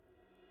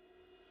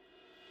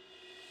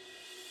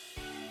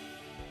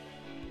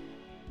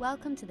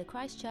Welcome to the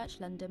Christchurch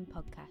London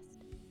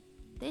podcast.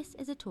 This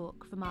is a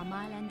talk from our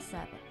Mile End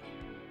service.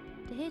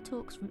 To hear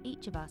talks from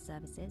each of our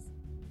services,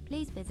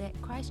 please visit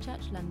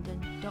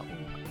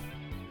christchurchlondon.org.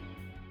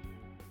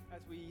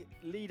 As we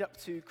lead up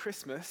to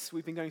Christmas,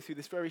 we've been going through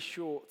this very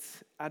short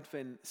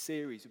Advent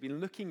series. We've been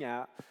looking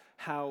at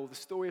how the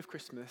story of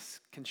Christmas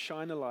can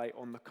shine a light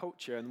on the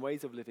culture and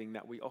ways of living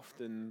that we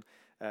often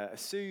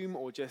assume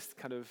or just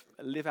kind of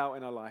live out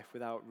in our life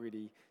without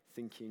really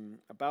thinking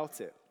about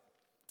it.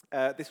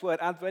 This word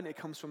Advent, it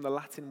comes from the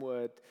Latin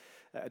word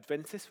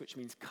Adventus, which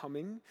means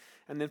coming.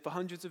 And then for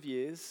hundreds of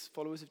years,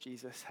 followers of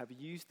Jesus have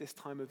used this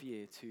time of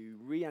year to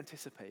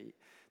re-anticipate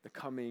the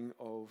coming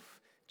of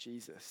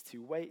Jesus,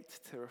 to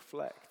wait, to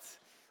reflect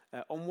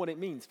on what it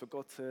means for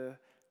God to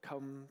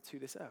come to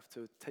this earth,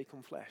 to take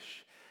on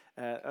flesh.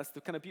 That's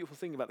the kind of beautiful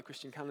thing about the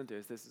Christian calendar,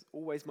 is there's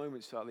always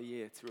moments throughout the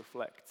year to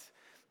reflect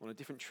on a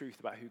different truth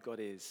about who God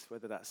is,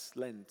 whether that's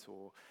Lent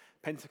or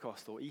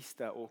Pentecost or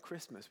Easter or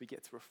Christmas. We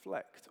get to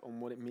reflect on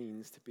what it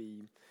means to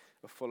be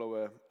a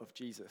follower of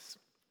Jesus.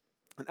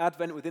 And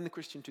Advent within the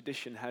Christian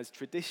tradition has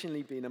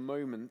traditionally been a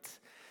moment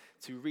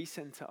to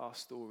recenter our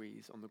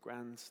stories on the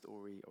grand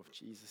story of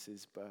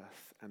Jesus'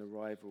 birth and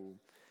arrival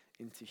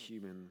into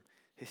human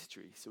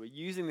history. So we're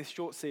using this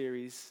short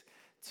series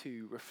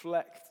to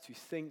reflect, to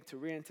think, to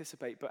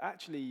re-anticipate, but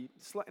actually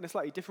in a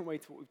slightly different way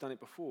to what we've done it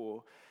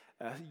before,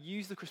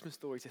 use the Christmas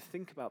story to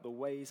think about the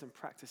ways and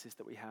practices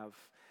that we have,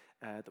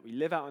 that we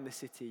live out in the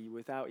city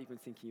without even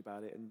thinking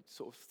about it, and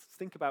sort of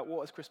think about what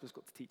has Christmas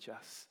got to teach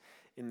us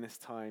in this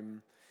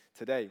time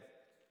today.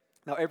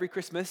 Now, every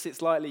Christmas,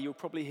 it's likely you'll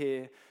probably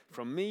hear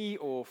from me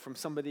or from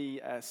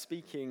somebody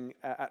speaking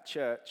at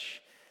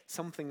church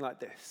something like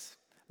this: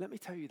 let me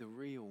tell you the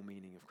real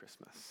meaning of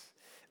Christmas.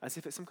 As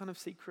if it's some kind of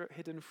secret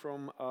hidden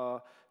from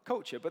our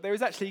culture. But there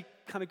is actually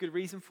kind of good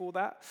reason for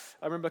that.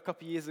 I remember a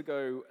couple of years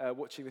ago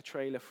watching the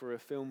trailer for a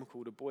film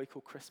called A Boy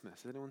Called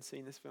Christmas. Has anyone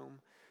seen this film?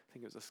 I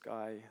think it was a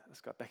Sky.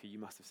 Becca, you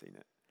must have seen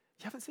it.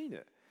 You haven't seen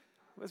it?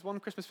 There's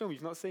one Christmas film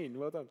you've not seen.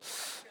 Well done.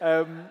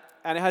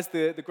 And it has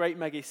the great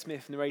Maggie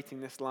Smith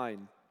narrating this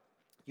line.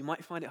 You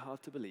might find it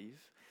hard to believe,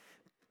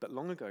 but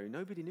long ago,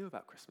 nobody knew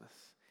about Christmas.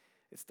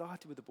 It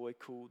started with a boy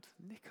called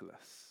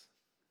Nicholas.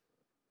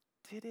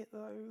 Did it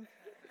though?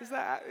 Is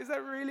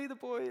that really the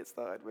boy it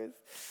started with?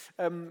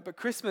 But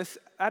Christmas,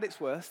 at its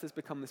worst, has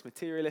become this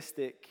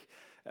materialistic,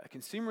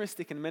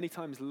 consumeristic, and many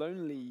times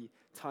lonely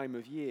time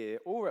of year,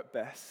 or at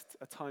best,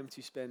 a time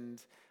to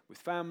spend with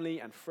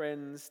family and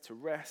friends, to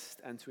rest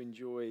and to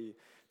enjoy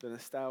the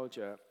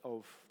nostalgia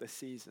of the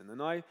season.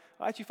 And I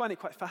actually find it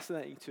quite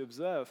fascinating to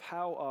observe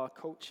how our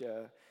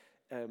culture,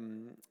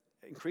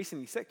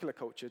 increasingly secular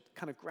culture,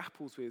 kind of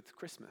grapples with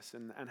Christmas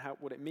and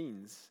what it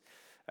means.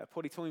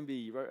 Polly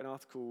Toynbee wrote an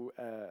article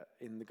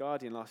in The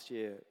Guardian last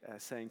year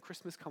saying,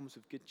 Christmas comes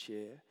with good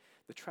cheer.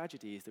 The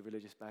tragedy is the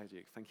religious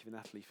magic. Thank you,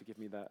 Natalie, for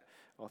giving me that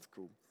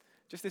article.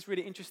 Just this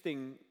really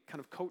interesting kind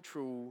of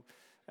cultural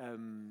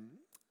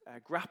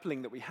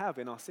grappling that we have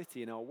in our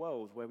city, in our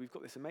world, where we've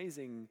got this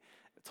amazing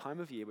time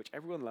of year which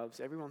everyone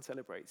loves, everyone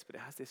celebrates, but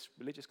it has this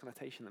religious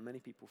connotation that many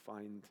people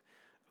find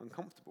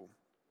uncomfortable.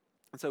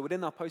 And so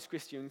within our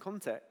post-Christian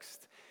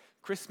context,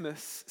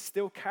 Christmas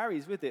still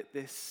carries with it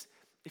this,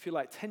 if you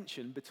like,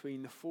 tension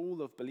between the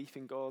fall of belief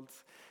in God,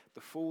 the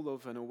fall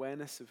of an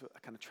awareness of a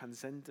kind of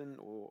transcendent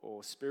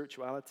or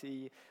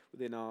spirituality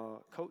within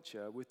our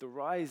culture, with the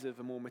rise of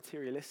a more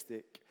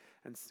materialistic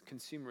and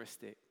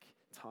consumeristic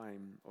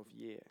time of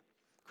year.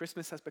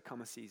 Christmas has become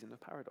a season of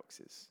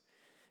paradoxes.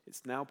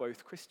 It's now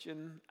both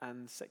Christian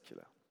and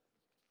secular.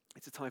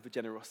 It's a time for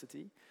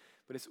generosity,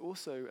 but it's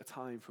also a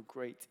time for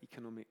great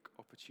economic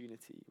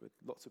opportunity, where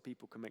lots of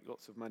people can make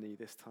lots of money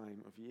this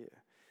time of year.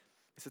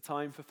 It's a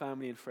time for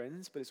family and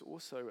friends, but it's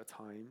also a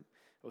time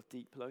of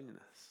deep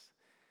loneliness.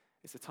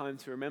 It's a time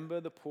to remember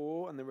the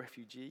poor and the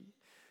refugee,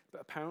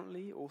 but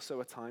apparently also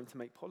a time to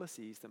make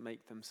policies that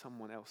make them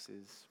someone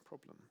else's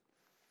problem.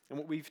 And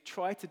what we've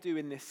tried to do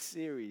in this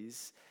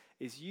series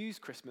is use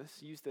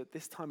Christmas, use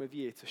this time of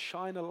year to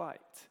shine a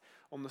light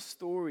on the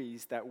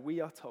stories that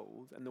we are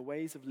told and the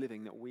ways of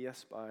living that we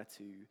aspire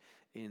to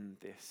in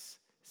this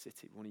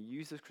city. We want to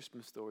use this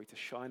Christmas story to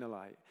shine a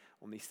light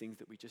on these things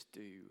that we just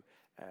do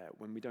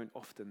when we don't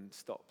often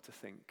stop to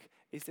think,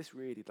 is this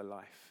really the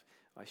life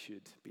I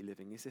should be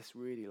living? Is this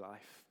really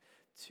life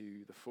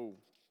to the full?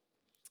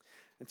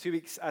 In 2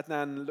 weeks,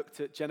 Adnan looked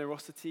at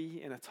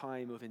generosity in a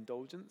time of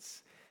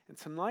indulgence. And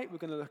tonight we're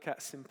going to look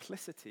at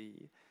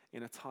simplicity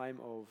in a time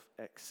of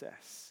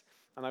excess.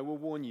 And I will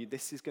warn you,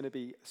 this is going to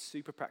be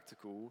super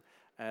practical,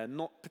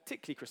 not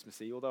particularly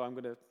Christmassy, although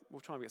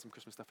we'll try and get some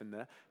Christmas stuff in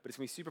there, but it's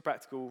going to be super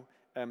practical,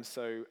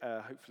 so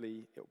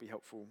hopefully it'll be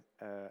helpful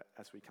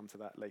as we come to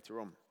that later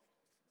on.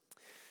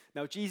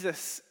 Now,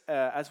 Jesus,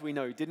 as we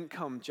know, didn't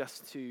come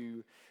just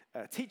to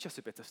teach us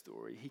a better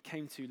story. He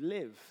came to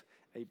live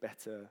a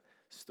better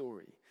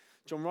story.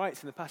 John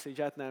writes in the passage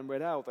Adnan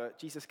read out that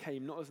Jesus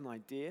came not as an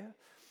idea,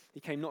 he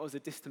came not as a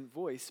distant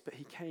voice, but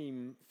he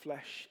came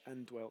flesh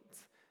and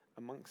dwelt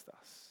amongst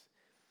us.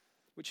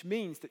 which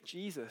means that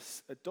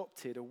Jesus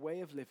adopted a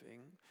way of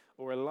living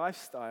or a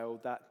lifestyle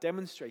that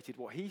demonstrated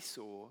what he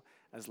saw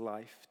as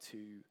life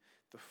to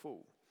the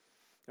full.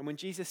 And when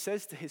Jesus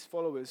says to his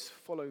followers,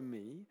 "Follow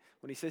me,"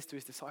 when he says to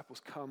his disciples,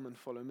 "Come and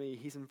follow me,"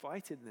 he's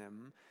invited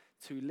them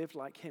to live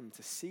like him,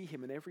 to see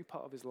him in every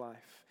part of his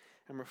life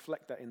and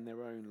reflect that in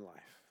their own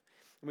life.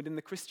 And within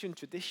the Christian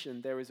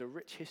tradition, there is a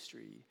rich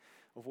history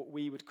of what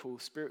we would call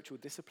spiritual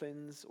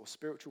disciplines or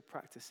spiritual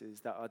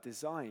practices that are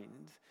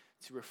designed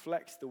to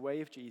reflect the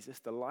way of Jesus,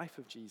 the life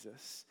of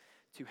Jesus,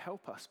 to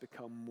help us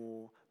become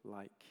more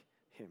like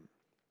him.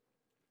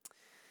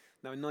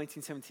 Now, in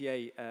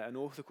 1978, an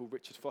author called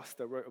Richard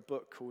Foster wrote a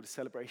book called A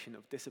Celebration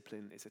of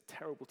Discipline. It's a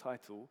terrible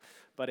title,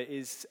 but it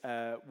is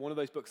one of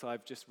those books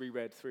I've just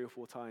reread 3 or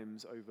 4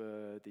 times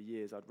over the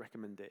years. I'd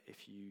recommend it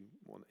if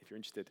you're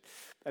interested.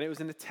 And it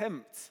was an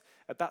attempt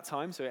at that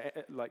time, so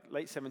like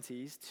late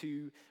 70s,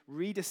 to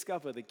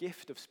rediscover the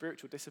gift of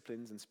spiritual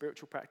disciplines and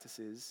spiritual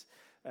practices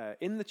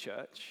in the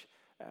church,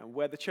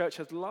 where the church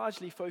has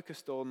largely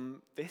focused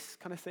on this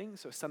kind of thing,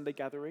 so a Sunday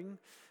gathering,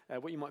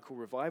 what you might call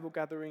revival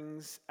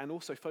gatherings, and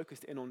also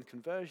focused in on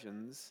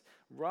conversions,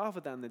 rather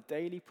than the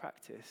daily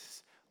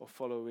practice of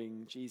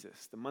following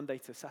Jesus, the Monday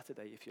to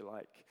Saturday, if you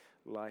like,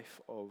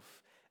 life of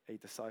a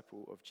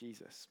disciple of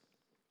Jesus.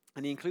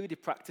 And he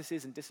included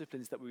practices and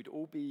disciplines that we would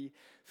all be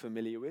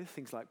familiar with,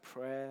 things like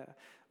prayer,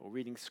 or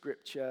reading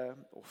scripture,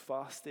 or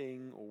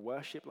fasting, or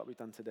worship like we've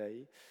done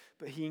today.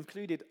 But he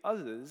included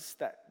others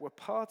that were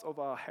part of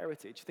our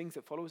heritage, things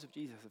that followers of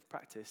Jesus have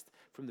practiced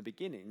from the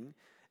beginning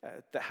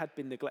that had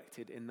been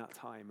neglected in that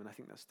time. And I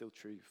think that's still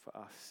true for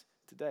us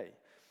today.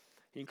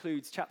 He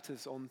includes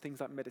chapters on things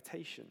like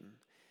meditation,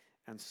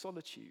 and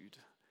solitude,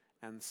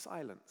 and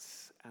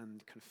silence,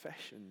 and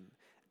confession,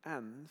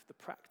 and the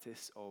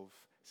practice of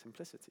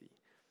simplicity,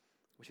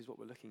 which is what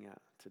we're looking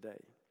at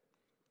today.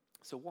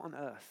 So what on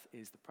earth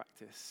is the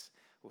practice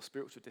or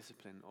spiritual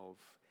discipline of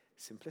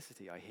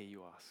simplicity, I hear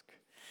you ask?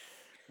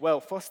 Well,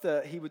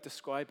 Foster, he would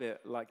describe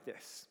it like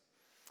this.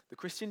 The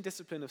Christian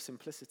discipline of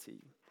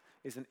simplicity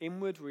is an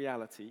inward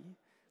reality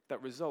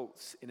that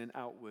results in an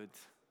outward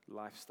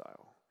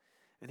lifestyle.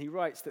 And he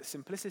writes that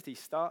simplicity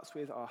starts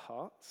with our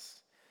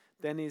hearts,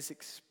 then is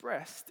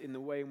expressed in the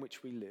way in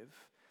which we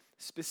live,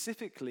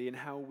 specifically in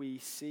how we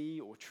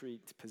see or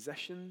treat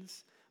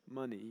possessions,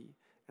 money,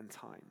 and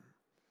time.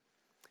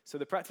 So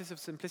the practice of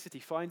simplicity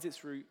finds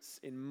its roots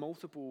in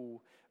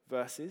multiple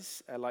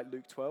verses, like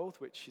Luke 12,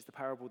 which is the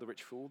parable of the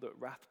rich fool that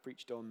Rath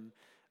preached on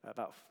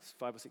about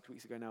 5 or 6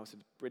 weeks ago now. It's a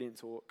brilliant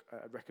talk.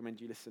 I'd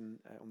recommend you listen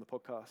on the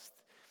podcast.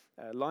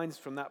 Lines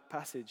from that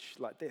passage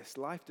like this: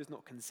 life does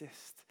not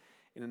consist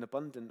in an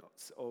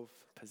abundance of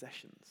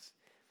possessions.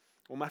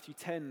 Or Matthew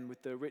 10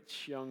 with the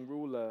rich young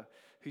ruler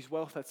whose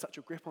wealth had such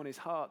a grip on his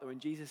heart that when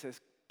Jesus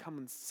says, "Come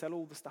and sell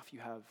all the stuff you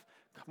have,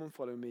 come and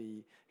follow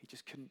me," he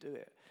just couldn't do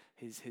it.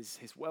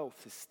 His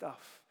wealth, his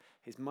stuff,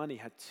 his money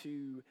had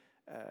too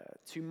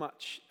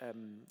much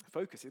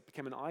focus. It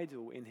became an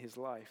idol in his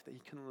life that he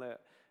couldn't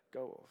let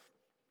go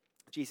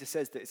of. Jesus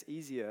says that it's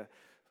easier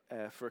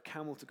for a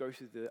camel to go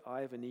through the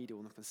eye of a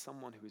needle than for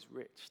someone who is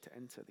rich to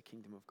enter the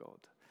kingdom of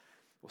God.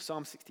 Or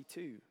Psalm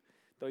 62,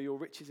 though your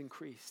riches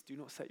increase, do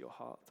not set your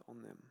heart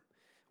on them.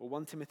 Or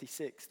 1 Timothy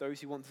 6, those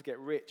who want to get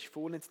rich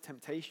fall into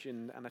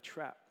temptation and a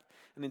trap,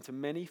 and into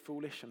many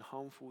foolish and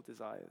harmful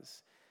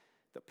desires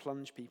that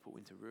plunge people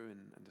into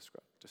ruin and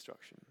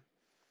destruction.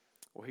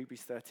 Or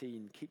Hebrews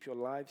 13, keep your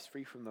lives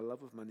free from the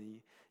love of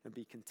money and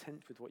be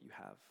content with what you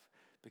have,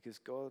 because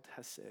God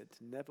has said,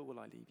 never will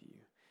I leave you,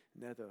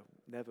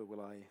 never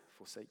will I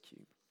forsake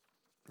you.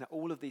 Now,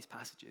 all of these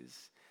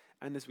passages,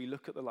 and as we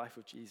look at the life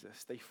of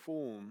Jesus, they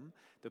form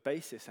the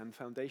basis and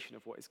foundation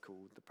of what is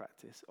called the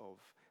practice of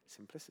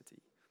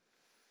simplicity.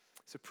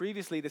 So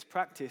previously, this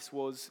practice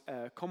was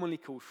commonly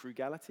called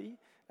frugality,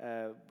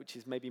 which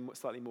is maybe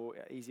slightly more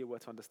easier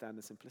word to understand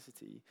than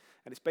simplicity.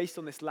 And it's based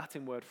on this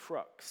Latin word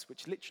frux,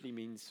 which literally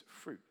means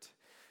fruit.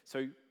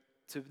 So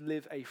to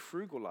live a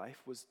frugal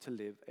life was to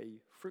live a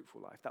fruitful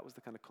life. That was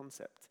the kind of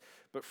concept.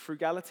 But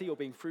frugality, or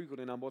being frugal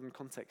in our modern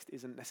context,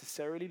 isn't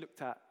necessarily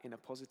looked at in a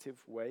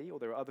positive way, or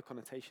there are other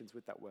connotations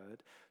with that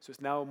word. So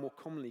it's now more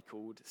commonly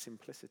called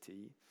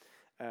simplicity.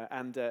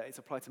 And it's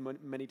applied to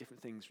many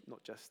different things,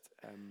 not just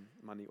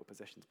money or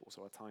possessions, but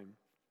also our time.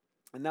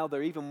 And now there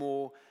are even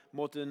more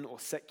modern or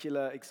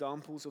secular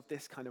examples of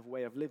this kind of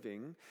way of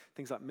living.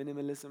 Things like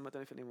minimalism. I don't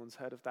know if anyone's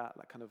heard of that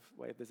kind of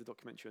way. There's a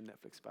documentary on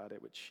Netflix about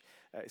it, which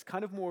is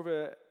kind of more of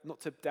a,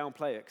 not to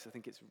downplay it, because I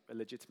think it's a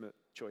legitimate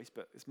choice,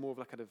 but it's more of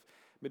a kind of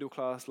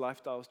middle-class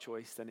lifestyles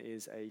choice than it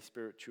is a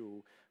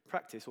spiritual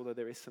practice, although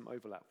there is some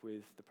overlap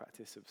with the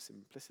practice of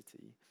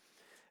simplicity.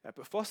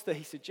 But Foster,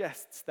 he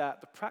suggests that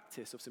the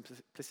practice of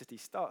simplicity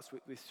starts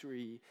with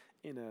 3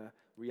 inner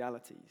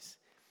realities.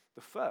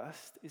 The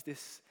first is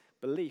this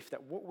belief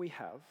that what we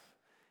have,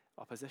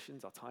 our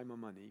possessions, our time, our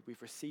money,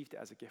 we've received it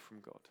as a gift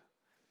from God.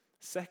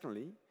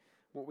 Secondly,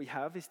 what we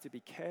have is to be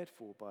cared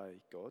for by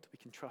God. We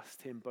can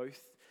trust him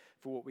both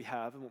for what we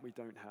have and what we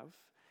don't have.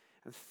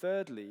 And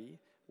thirdly,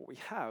 what we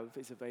have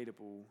is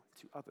available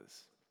to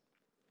others.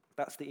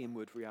 That's the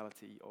inward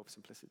reality of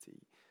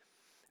simplicity.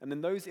 And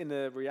then those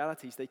inner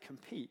realities, they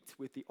compete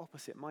with the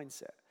opposite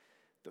mindset.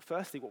 That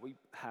firstly, what we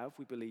have,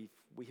 we believe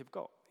we have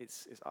got.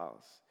 It's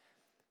ours.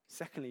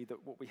 Secondly,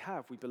 that what we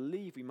have, we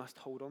believe we must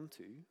hold on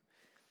to.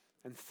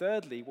 And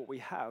thirdly, what we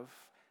have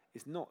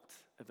is not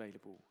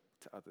available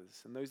to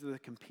others. And those are the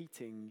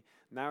competing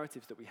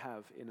narratives that we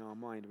have in our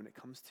mind when it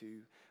comes to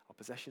our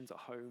possessions, our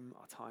home,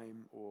 our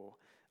time, or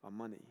our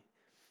money.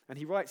 And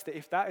he writes that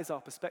if that is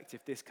our perspective,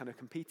 this kind of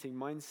competing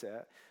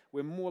mindset,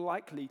 we're more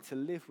likely to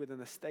live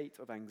within a state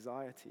of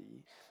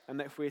anxiety, and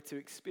that if we're to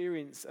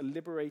experience a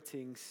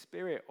liberating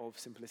spirit of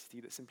simplicity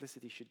that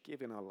simplicity should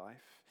give in our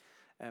life,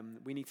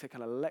 we need to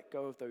kind of let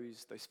go of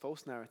those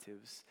false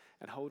narratives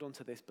and hold on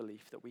to this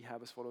belief that we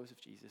have as followers of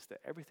Jesus, that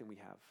everything we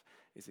have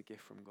is a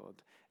gift from God.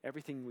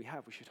 Everything we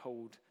have we should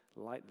hold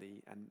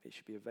lightly, and it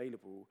should be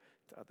available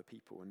to other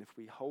people. And if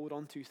we hold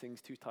on to things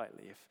too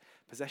tightly, if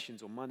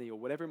possessions or money or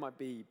whatever it might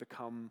be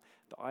become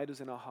the idols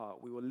in our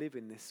heart, we will live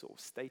in this sort of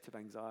state of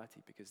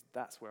anxiety, because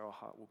that's where our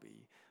heart will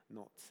be,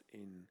 not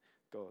in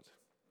God.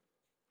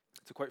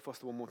 To quote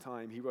Foster one more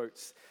time, he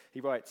writes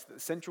that the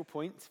central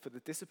point for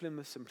the discipline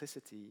of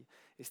simplicity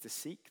is to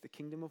seek the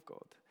kingdom of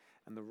God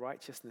and the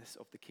righteousness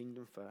of the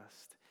kingdom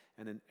first,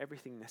 and then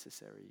everything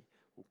necessary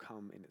will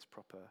come in its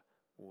proper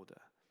order.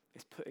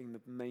 It's putting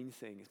the main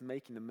thing, it's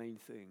making the main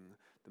thing,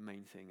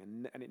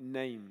 and it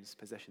names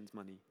possessions,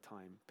 money,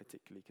 time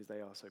particularly, because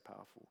they are so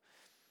powerful.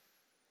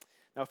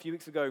 Now, a few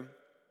weeks ago,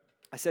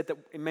 I said that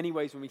in many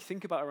ways when we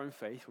think about our own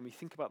faith, when we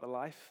think about the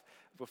life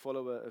of a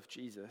follower of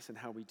Jesus and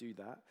how we do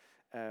that,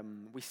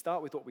 we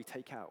start with what we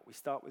take out. We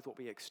start with what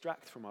we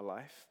extract from our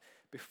life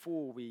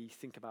before we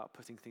think about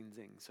putting things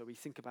in. So we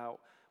think about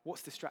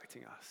what's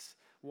distracting us.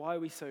 Why are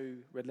we so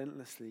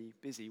relentlessly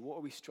busy? What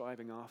are we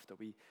striving after?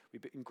 We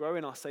grow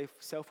in our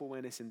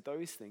self-awareness in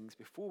those things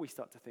before we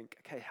start to think,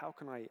 okay, how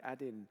can I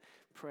add in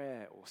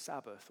prayer or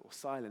Sabbath or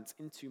silence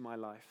into my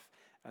life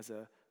as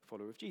a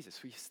follower of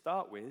Jesus? We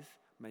start with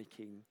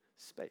making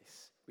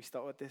space. We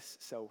start with this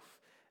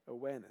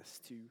self-awareness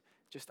to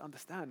just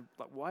understand,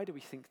 like, why do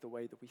we think the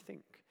way that we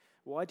think?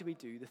 Why do we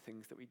do the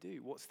things that we do?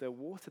 What's the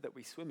water that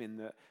we swim in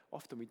that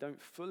often we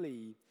don't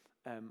fully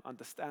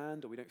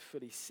understand or we don't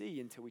fully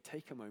see until we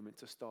take a moment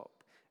to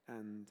stop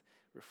and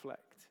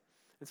reflect?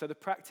 And so this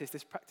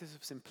practice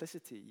of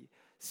simplicity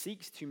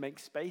seeks to make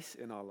space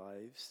in our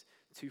lives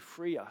to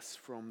free us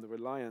from the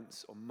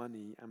reliance on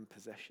money and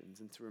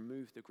possessions and to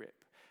remove the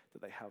grip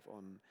that they have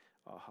on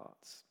our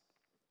hearts.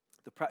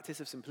 The practice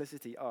of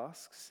simplicity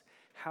asks,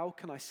 how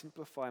can I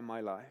simplify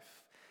my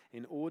life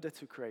in order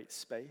to create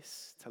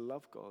space to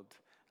love God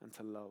and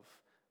to love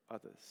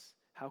others?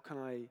 How can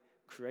I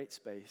create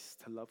space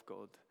to love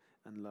God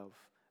and love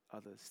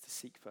others, to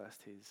seek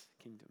first his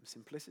kingdom?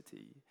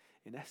 Simplicity,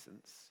 in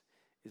essence,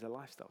 is a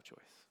lifestyle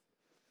choice.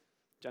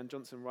 Jan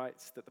Johnson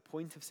writes that the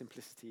point of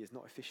simplicity is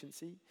not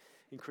efficiency,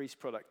 increased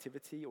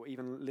productivity, or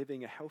even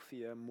living a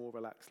healthier, more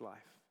relaxed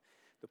life.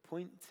 The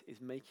point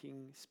is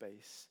making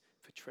space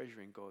for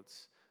treasuring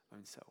God's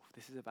own self.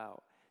 This is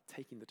about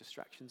taking the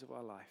distractions of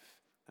our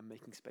life and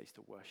making space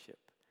to worship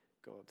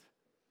God.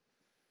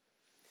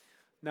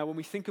 Now, when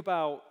we think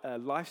about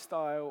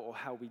lifestyle or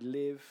how we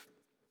live,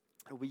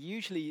 we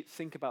usually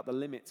think about the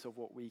limits of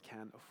what we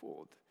can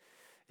afford.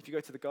 If you go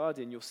to The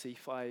Guardian, you'll see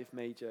 5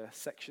 major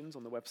sections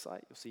on the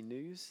website. You'll see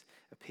news,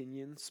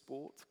 opinion,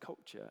 sport,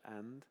 culture,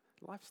 and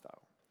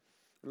lifestyle.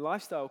 And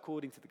lifestyle,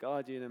 according to The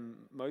Guardian and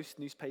most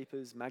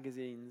newspapers,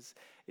 magazines,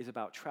 is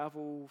about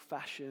travel,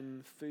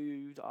 fashion,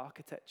 food,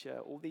 architecture,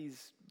 all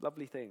these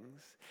lovely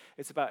things.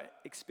 It's about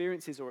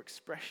experiences or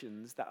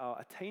expressions that are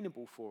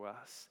attainable for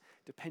us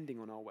depending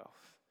on our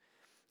wealth.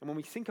 And when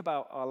we think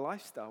about our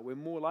lifestyle, we're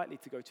more likely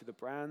to go to the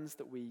brands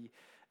that we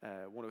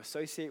want to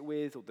associate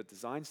with, or the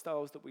design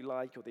styles that we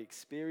like, or the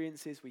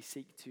experiences we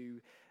seek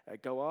to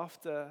go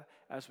after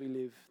as we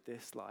live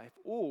this life.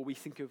 Or we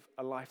think of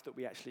a life that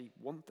we actually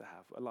want to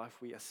have, a life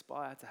we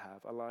aspire to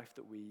have, a life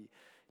that we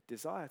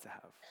desire to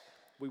have.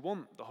 We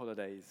want the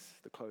holidays,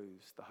 the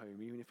clothes, the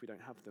home, even if we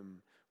don't have them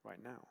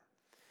right now.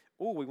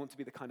 Or we want to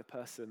be the kind of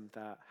person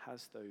that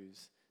has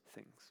those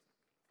things.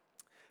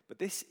 But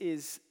this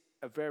is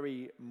a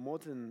very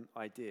modern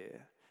idea.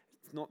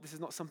 This is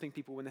not something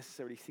people were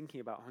necessarily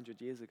thinking about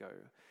 100 years ago,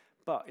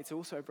 but it's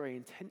also a very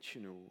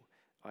intentional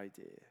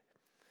idea.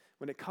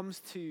 When it comes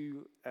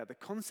to the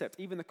concept,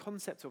 even the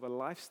concept of a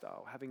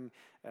lifestyle, having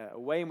a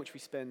way in which we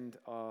spend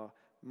our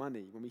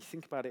money, when we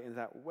think about it in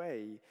that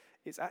way,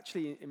 it's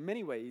actually, in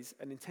many ways,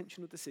 an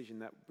intentional decision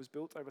that was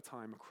built over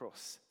time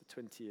across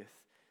the 20th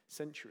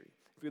century.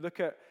 If we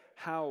look at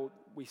how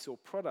we saw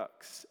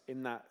products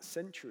in that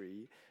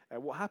century,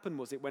 what happened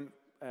was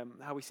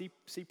how we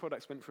see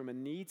products went from a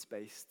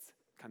needs-based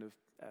kind of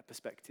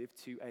perspective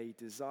to a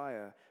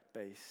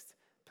desire-based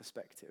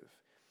perspective.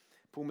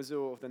 Paul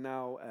Mazur of the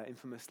now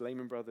infamous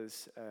Lehman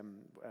Brothers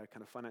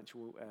kind of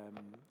financial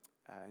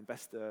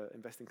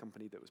investing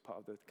company that was part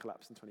of the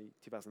collapse in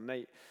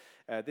 2008.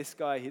 This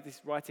guy,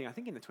 he's writing, I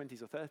think in the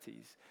 20s or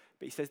 30s,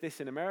 but he says this: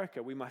 in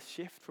America, we must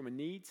shift from a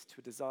needs to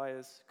a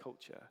desires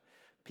culture.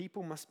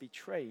 People must be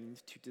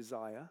trained to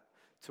desire,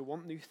 to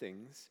want new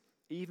things,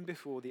 even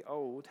before the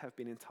old have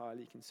been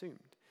entirely consumed.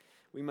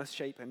 We must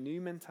shape a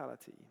new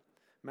mentality.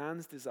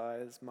 Man's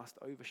desires must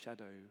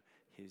overshadow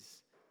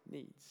his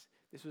needs.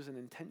 This was an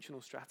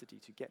intentional strategy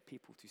to get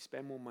people to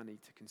spend more money,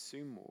 to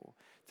consume more,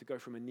 to go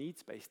from a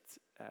needs-based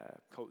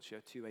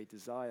culture to a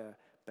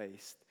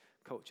desire-based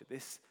culture.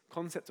 This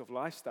concept of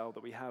lifestyle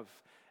that we have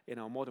in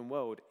our modern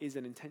world is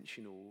an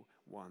intentional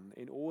one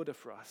in order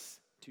for us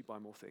to buy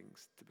more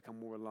things, to become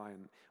more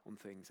reliant on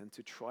things, and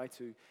to try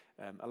to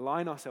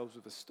align ourselves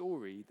with a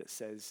story that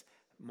says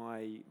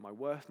my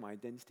worth, my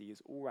identity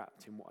is all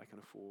wrapped in what I can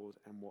afford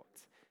and what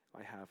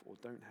I have or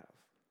don't have.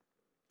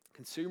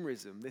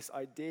 Consumerism, this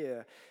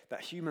idea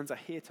that humans are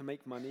here to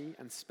make money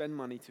and spend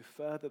money to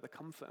further the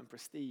comfort and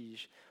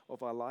prestige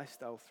of our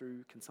lifestyle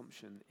through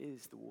consumption,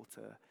 is the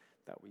water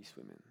that we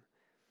swim in.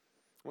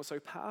 What's so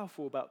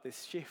powerful about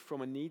this shift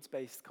from a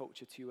needs-based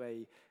culture to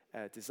a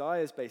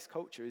desires-based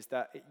culture is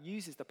that it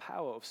uses the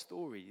power of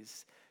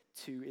stories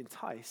to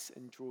entice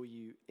and draw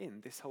you in.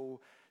 This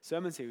whole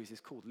sermon series is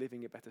called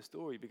Living a Better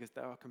Story because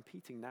there are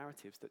competing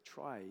narratives that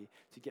try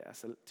to get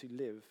us to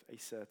live a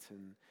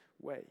certain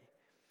way.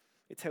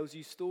 It tells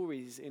you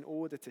stories in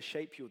order to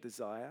shape your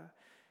desire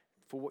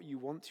for what you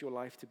want your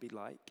life to be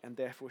like, and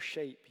therefore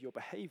shape your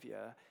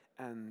behavior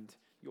and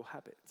your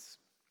habits.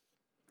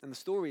 And the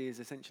story is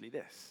essentially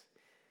this: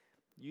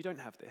 you don't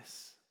have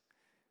this,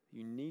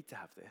 you need to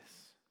have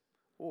this,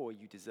 or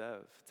you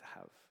deserve to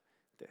have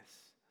this.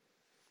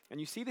 And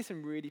you see this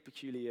in really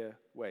peculiar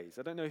ways.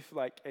 I don't know if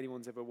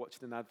anyone's ever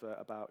watched an advert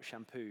about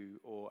shampoo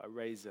or a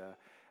razor,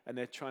 and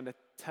they're trying to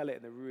tell it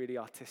in a really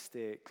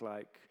artistic,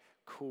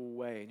 cool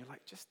way, and you're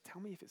like, just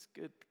tell me if it's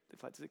good.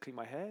 Does it clean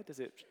my hair?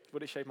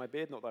 Would it shave my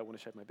beard? Not that I want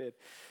to shave my beard.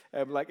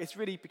 It's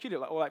really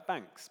peculiar. Or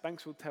banks.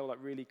 Banks will tell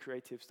really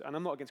creative stuff. And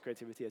I'm not against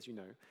creativity, as you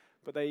know,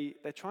 but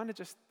they're trying to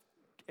just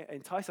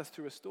entice us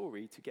through a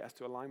story to get us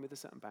to align with a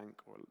certain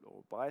bank or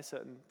buy a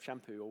certain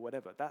shampoo or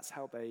whatever. That's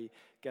how they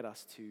get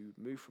us to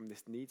move from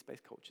this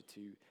needs-based culture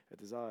to a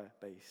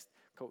desire-based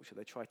culture.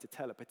 They try to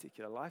tell a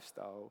particular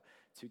lifestyle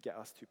to get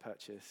us to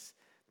purchase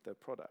the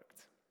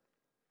product.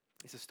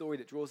 It's a story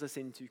that draws us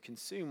in to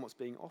consume what's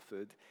being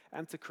offered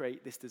and to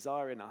create this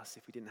desire in us,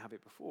 if we didn't have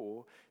it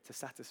before, to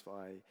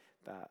satisfy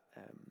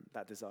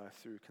that desire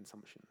through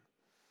consumption.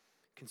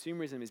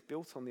 Consumerism is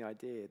built on the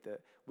idea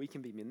that we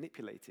can be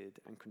manipulated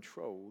and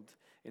controlled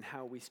in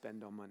how we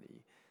spend our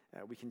money.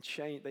 We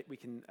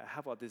can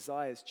have our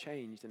desires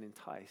changed and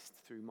enticed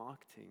through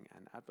marketing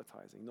and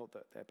advertising. Not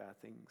that they're bad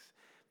things,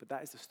 but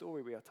that is the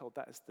story we are told.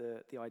 That is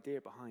the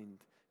idea behind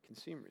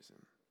consumerism.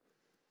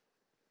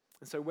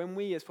 And so when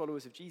we, as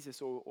followers of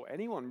Jesus, or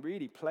anyone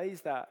really,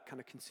 plays that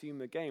kind of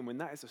consumer game, when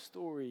that is a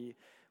story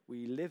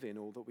we live in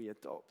or that we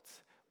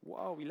adopt, what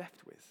are we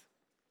left with?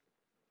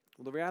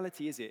 Well, the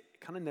reality is it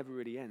kind of never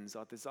really ends.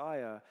 Our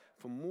desire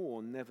for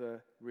more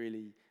never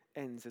really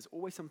ends. There's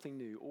always something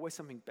new, always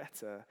something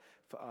better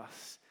for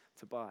us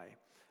to buy.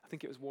 I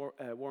think it was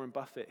Warren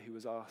Buffett who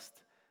was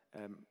asked,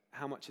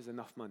 how much is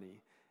enough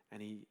money?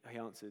 And he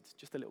answered,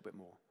 just a little bit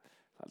more.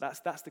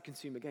 That's the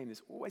consumer game.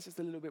 There's always just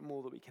a little bit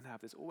more that we can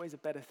have. There's always a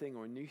better thing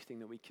or a new thing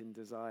that we can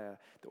desire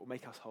that will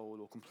make us whole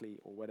or complete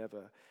or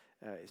whatever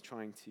is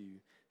trying to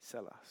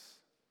sell us.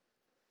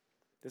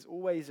 There's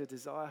always a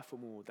desire for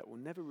more that will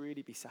never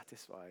really be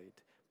satisfied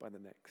by the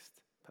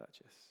next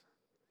purchase.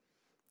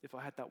 If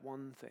I had that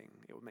one thing,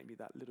 it would make me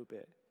that little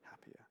bit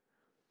happier.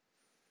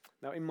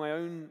 Now, in my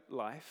own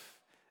life,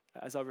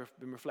 as I've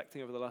been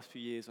reflecting over the last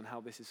few years on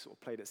how this has sort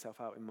of played itself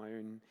out in my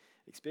own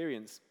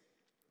experience,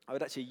 I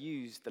would actually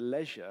use the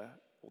leisure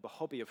or the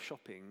hobby of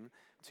shopping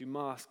to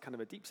mask kind of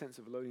a deep sense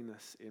of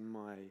loneliness in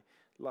my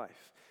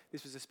life.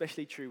 This was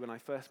especially true when I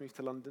first moved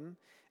to London,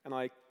 and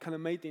I kind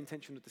of made the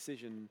intentional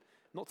decision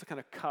not to kind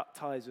of cut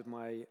ties with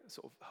my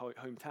sort of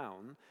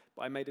hometown,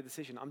 but I made a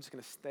decision, I'm just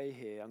going to stay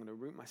here, I'm going to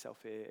root myself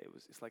here.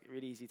 It's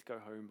really easy to go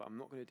home, but I'm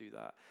not going to do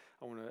that.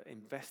 I want to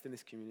invest in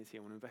this community,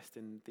 I want to invest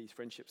in these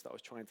friendships that I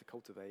was trying to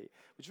cultivate,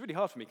 which is really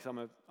hard for me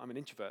because I'm an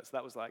introvert, so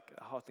that was a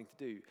hard thing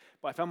to do.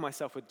 But I found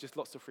myself with just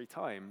lots of free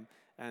time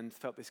and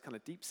felt this kind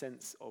of deep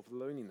sense of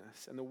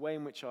loneliness. And the way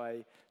in which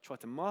I tried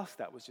to mask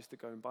that was just to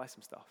go and buy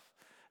some stuff,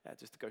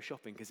 just to go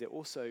shopping, because it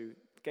also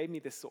gave me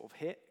this sort of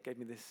hit, gave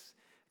me this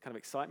kind of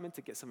excitement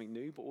to get something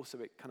new, but also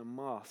it kind of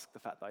masked the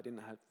fact that I didn't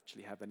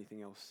actually have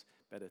anything else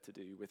better to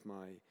do with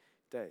my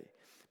day.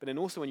 But then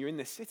also when you're in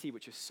this city,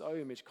 which is so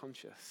image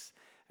conscious,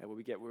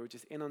 we're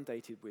just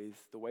inundated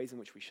with the ways in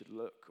which we should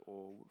look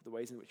or the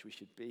ways in which we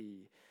should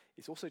be,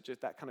 it's also just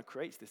that kind of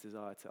creates this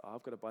desire to,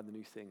 I've got to buy the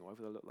new thing, or I've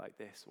got to look like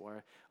this,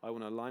 or I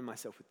want to align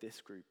myself with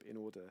this group in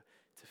order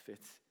to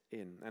fit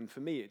in. And for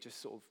me, it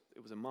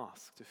was a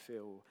mask to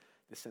feel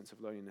this sense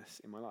of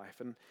loneliness in my life.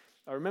 And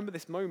I remember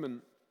this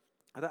moment,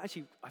 I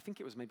think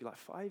it was maybe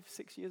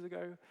 5-6 years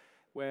ago,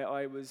 where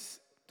I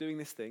was doing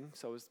this thing.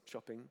 So I was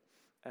shopping.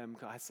 I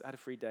had a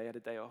free day, I had a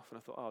day off, and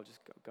I thought, I'll just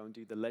go and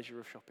do the leisure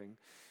of shopping.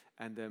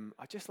 And it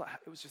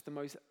was just the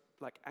most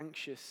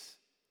anxious.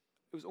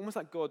 It was almost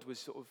like God was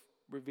sort of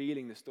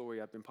revealing the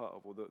story I've been part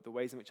of, or the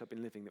ways in which I've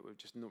been living that were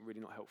just not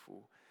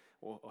helpful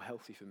or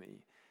healthy for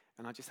me.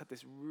 And I just had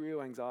this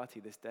real anxiety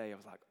this day. I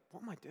was like,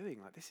 what am I doing?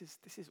 Like, this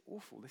is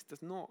awful. This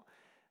does not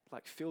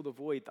like fill the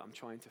void that I'm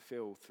trying to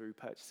fill through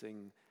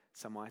purchasing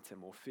some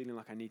item or feeling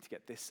like I need to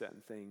get this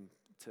certain thing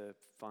to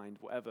find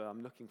whatever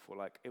I'm looking for.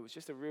 Like, it was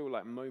just a real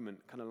like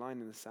moment, kind of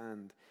line in the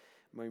sand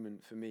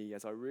moment for me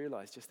as I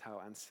realized just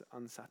how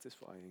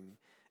unsatisfying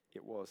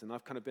it was. And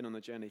I've kind of been on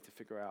a journey to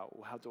figure out,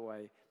 well, how do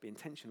I be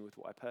intentional with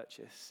what I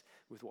purchase,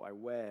 with what I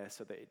wear,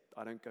 so that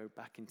I don't go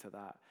back into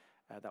that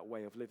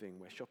way of living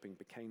where shopping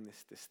became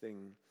this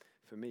thing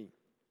for me.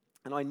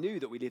 And I knew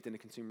that we lived in a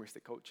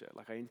consumeristic culture.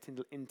 Like, I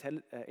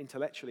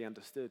intellectually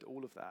understood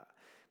all of that.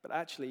 But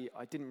actually,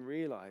 I didn't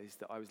realize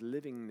that I was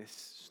living this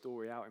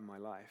story out in my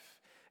life.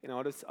 You know,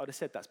 I'd have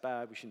said that's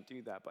bad, we shouldn't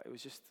do that, but it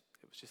was just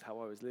how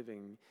I was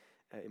living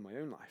in my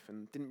own life,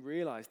 and didn't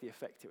realize the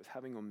effect it was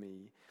having on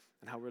me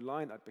and how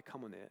reliant I'd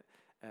become on it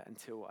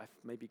until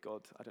maybe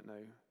God, I don't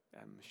know,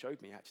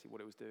 showed me actually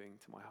what it was doing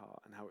to my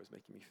heart and how it was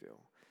making me feel.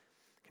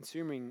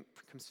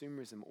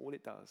 Consumerism, all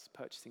it does,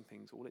 purchasing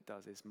things, all it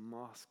does is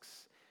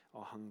masks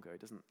our hunger.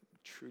 It doesn't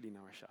truly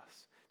nourish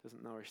us. It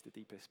doesn't nourish the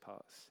deepest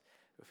parts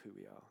of who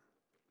we are.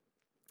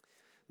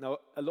 Now,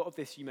 a lot of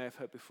this you may have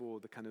heard before,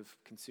 the kind of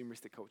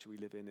consumeristic culture we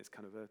live in. It's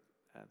kind of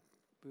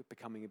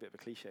becoming a bit of a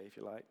cliche, if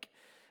you like.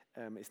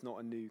 It's not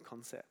a new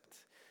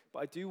concept. But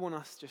I do want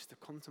us just to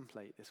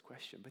contemplate this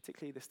question,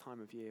 particularly this time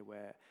of year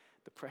where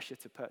the pressure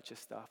to purchase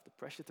stuff, the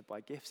pressure to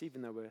buy gifts,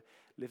 even though we're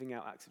living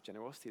out acts of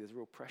generosity, there's a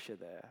real pressure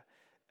there.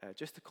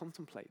 Just to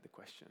contemplate the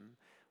question,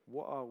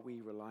 what are we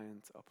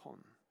reliant upon?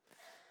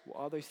 What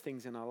are those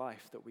things in our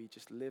life that we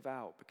just live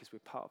out because we're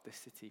part of this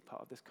city,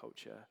 part of this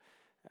culture?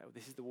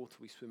 This is the water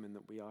we swim in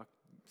that we are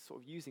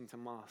sort of using to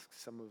mask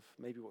some of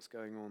maybe what's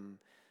going on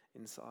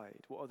inside.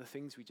 What are the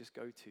things we just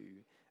go to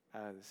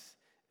as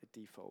a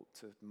default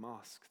to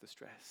mask the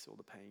stress or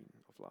the pain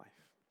of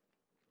life?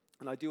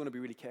 And I do want to be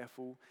really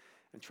careful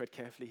and tread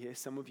carefully here.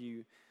 Some of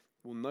you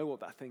will know what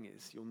that thing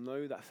is. You'll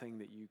know that thing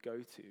that you go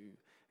to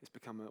has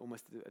become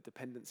almost a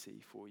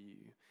dependency for you.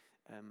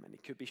 And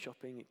it could be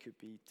shopping, it could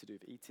be to do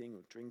with eating or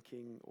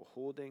drinking or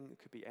hoarding, it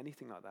could be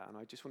anything like that. And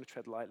I just want to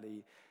tread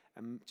lightly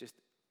and just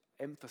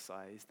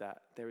emphasize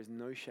that there is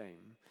no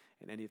shame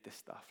in any of this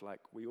stuff. Like,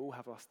 we all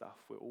have our stuff,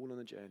 we're all on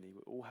a journey,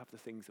 we all have the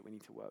things that we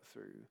need to work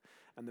through.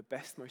 And the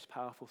best, most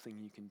powerful thing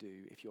you can do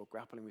if you're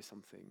grappling with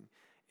something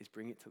is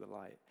bring it to the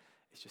light.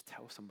 It's just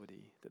tell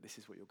somebody that this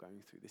is what you're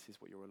going through, this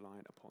is what you're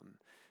reliant upon.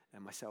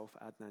 And myself,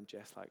 Adnan,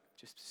 Jess,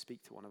 just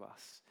speak to one of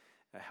us,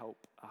 help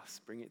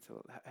us bring it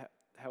to,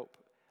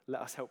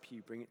 let us help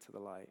you bring it to the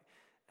light,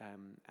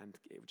 and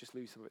it will just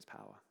lose some of its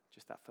power.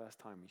 Just that first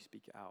time you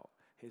speak it out,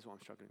 here's what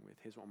I'm struggling with,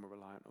 here's what I'm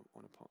reliant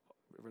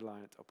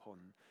upon.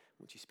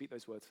 Once you speak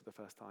those words for the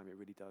first time, it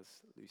really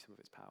does lose some of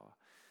its power.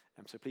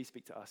 So please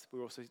speak to us.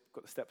 We've also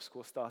got the Steps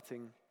course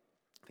starting.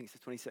 I think it's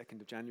the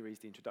 22nd of January is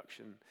the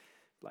introduction.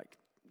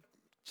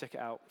 Check it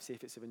out, see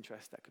if it's of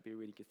interest. That could be a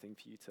really good thing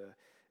for you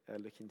to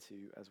look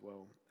into as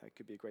well. It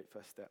could be a great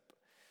first step.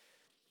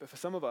 But for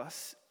some of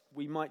us,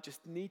 we might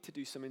just need to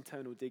do some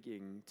internal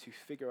digging to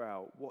figure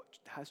out what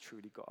has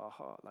truly got our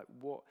heart. Like,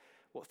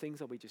 what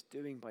things are we just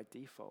doing by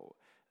default?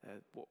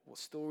 What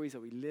stories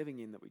are we living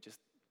in that we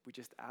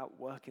just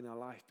outwork in our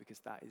life because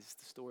that is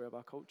the story of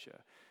our culture?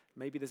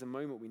 Maybe there's a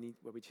moment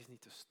where we just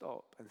need to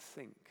stop and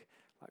think,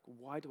 like,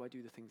 why do I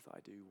do the things that I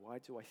do? Why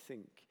do I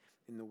think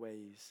in the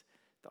ways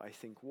that I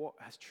think? What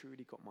has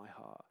truly got my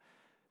heart?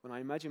 When I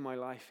imagine my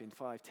life in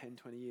 5, 10,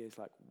 20 years,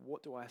 like,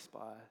 what do I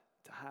aspire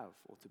to have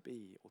or to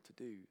be or to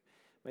do?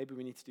 Maybe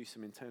we need to do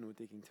some internal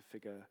digging to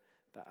figure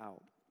that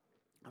out.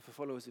 And for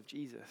followers of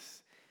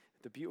Jesus,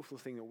 the beautiful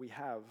thing that we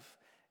have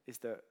is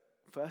that,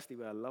 firstly,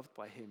 we are loved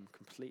by him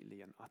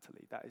completely and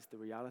utterly. That is the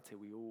reality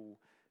we all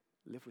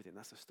live within.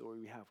 That's the story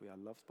we have. We are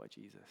loved by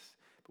Jesus.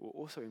 But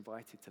we're also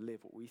invited to live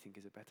what we think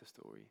is a better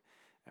story,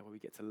 where we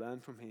get to learn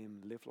from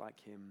him, live like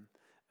him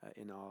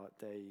in our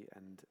day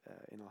and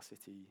in our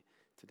city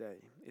today.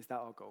 Is that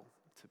our goal?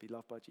 To be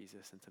loved by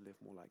Jesus and to live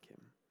more like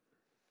him?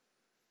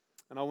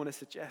 And I want to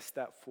suggest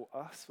that for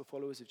us, for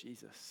followers of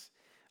Jesus,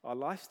 our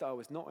lifestyle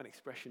is not an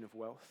expression of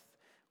wealth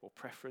or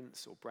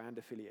preference or brand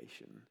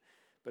affiliation,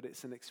 but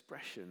it's an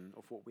expression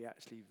of what we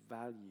actually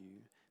value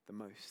the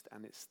most,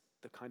 and it's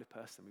the kind of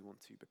person we want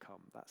to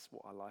become. That's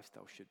what our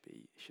lifestyle should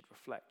be. It should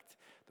reflect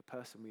the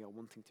person we are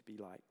wanting to be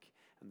like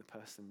and the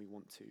person we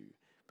want to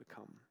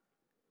become.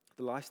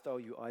 The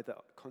lifestyle you either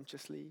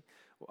consciously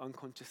or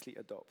unconsciously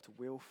adopt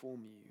will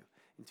form you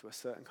into a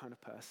certain kind of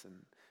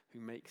person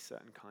who makes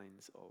certain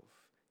kinds of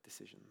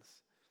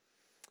decisions.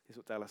 Here's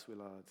what Dallas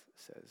Willard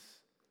says.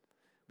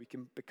 We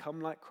can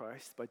become like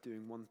Christ by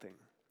doing one thing,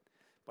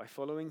 by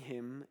following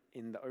him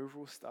in the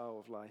overall style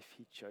of life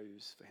he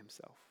chose for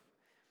himself.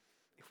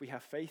 If we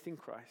have faith in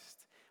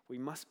Christ, we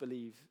must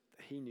believe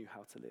that he knew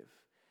how to live.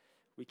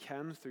 We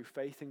can, through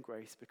faith and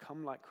grace,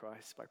 become like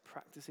Christ by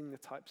practicing the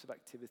types of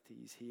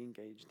activities he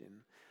engaged in,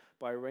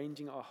 by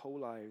arranging our whole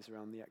lives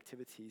around the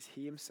activities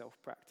he himself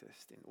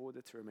practiced in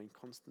order to remain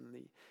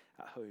constantly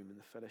at home in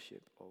the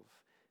fellowship of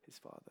his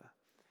Father.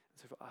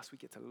 So for us, we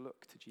get to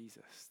look to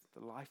Jesus,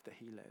 the life that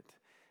he led,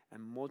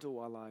 and model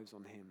our lives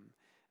on him.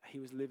 He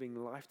was living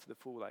life to the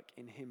full, like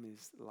in him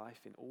is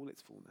life in all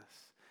its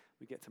fullness.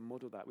 We get to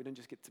model that. We don't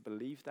just get to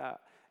believe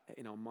that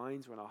in our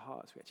minds or in our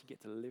hearts. We actually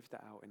get to live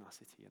that out in our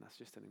city, and that's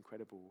just an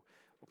incredible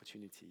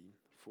opportunity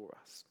for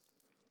us.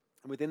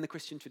 And within the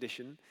Christian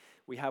tradition,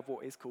 we have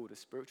what is called as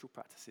spiritual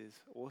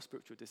practices or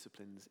spiritual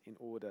disciplines in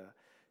order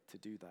to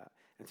do that.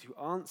 And to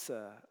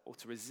answer or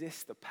to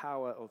resist the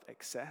power of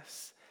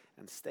excess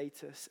and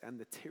status and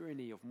the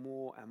tyranny of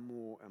more and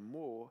more and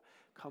more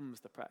comes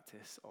the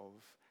practice of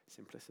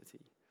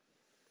simplicity.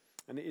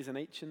 And it is an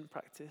ancient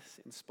practice,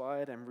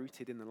 inspired and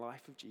rooted in the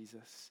life of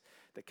Jesus,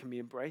 that can be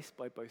embraced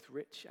by both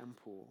rich and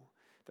poor,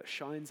 that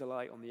shines a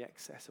light on the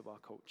excess of our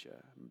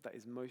culture, that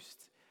is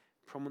most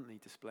prominently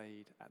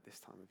displayed at this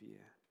time of year.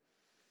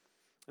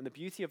 And the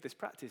beauty of this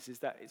practice is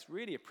that it's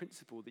really a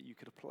principle that you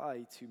could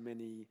apply to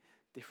many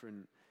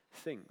different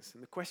things.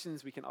 And the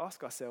questions we can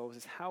ask ourselves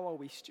is, how are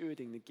we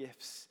stewarding the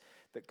gifts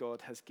that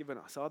God has given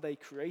us? Are they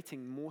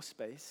creating more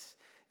space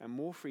and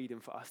more freedom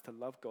for us to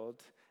love God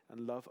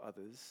and love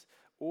others?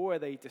 Or are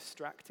they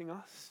distracting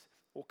us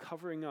or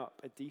covering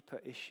up a deeper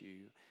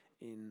issue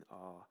in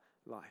our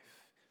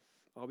life?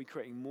 Are we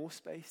creating more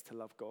space to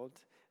love God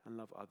and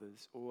love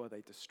others? Or are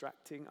they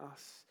distracting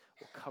us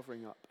or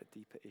covering up a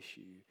deeper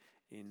issue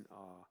in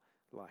our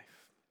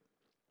life?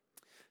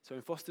 So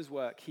in Foster's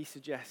work, he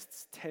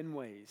suggests 10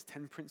 ways,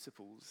 10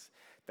 principles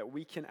that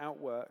we can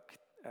outwork,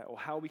 or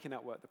how we can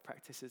outwork the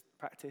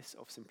practice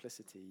of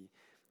simplicity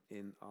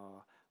in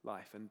our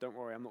life. And don't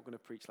worry, I'm not going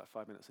to preach like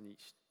 5 minutes on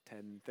each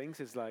 10 things.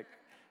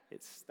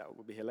 That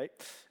will be here late.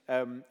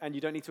 And you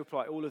don't need to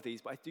apply all of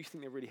these, but I do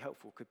think they're really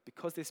helpful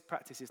because this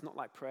practice is not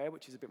like prayer,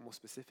 which is a bit more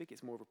specific.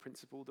 It's more of a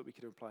principle that we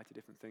could apply to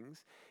different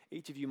things.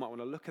 Each of you might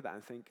want to look at that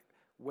and think,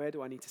 where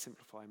do I need to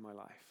simplify in my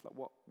life? Like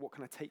what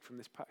can I take from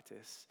this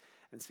practice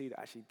and see that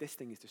actually this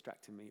thing is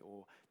distracting me,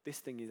 or this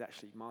thing is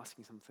actually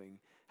masking something?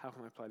 How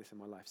can I apply this in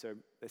my life? So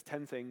there's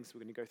 10 things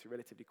we're going to go through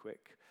relatively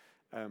quick,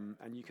 and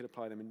you could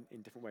apply them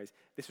in different ways.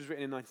 This was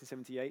written in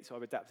 1978, so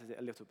I've adapted it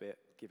a little bit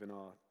given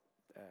our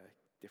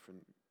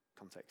different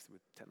context with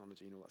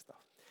technology and all that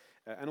stuff.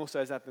 And also,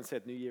 as Advent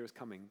said, New Year is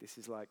coming. This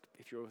is like,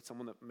 if you're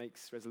someone that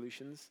makes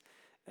resolutions,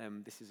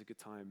 this is a good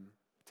time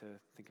to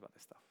think about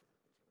this stuff.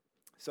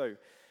 So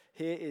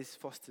here is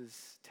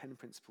Foster's 10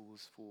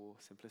 principles for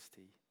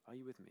simplicity. Are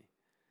you with me?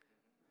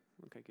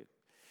 Okay, good.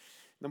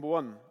 Number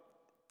 1,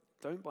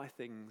 don't buy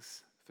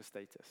things for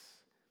status.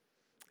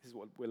 This is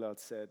what Willard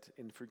said.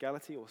 In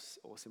frugality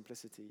or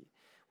simplicity,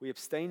 we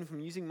abstain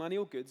from using money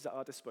or goods at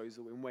our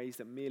disposal in ways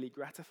that merely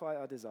gratify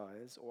our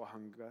desires or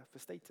hunger for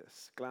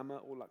status, glamour,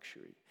 or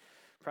luxury.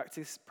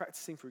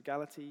 Practicing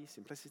frugality,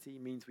 simplicity,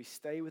 means we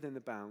stay within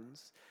the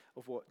bounds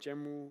of what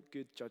general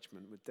good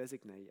judgment would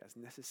designate as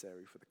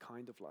necessary for the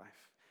kind of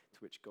life to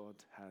which God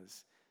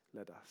has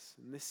led us.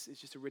 And this is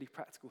just a really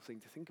practical thing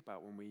to think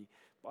about when we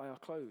buy our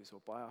clothes or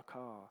buy our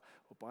car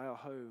or buy our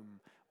home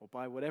or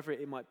buy whatever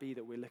it might be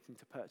that we're looking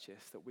to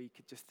purchase, that we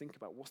could just think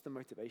about, what's the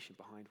motivation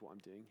behind what I'm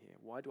doing here?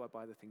 Why do I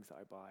buy the things that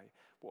I buy?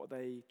 What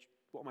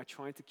am I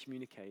trying to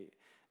communicate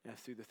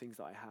through the things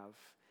that I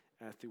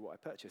have, through what I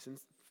purchase? And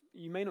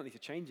you may not need to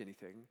change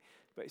anything,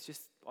 but it's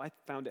just, I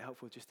found it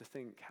helpful just to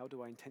think, how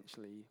do I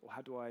intentionally, or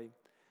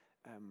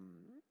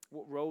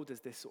what role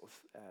does this sort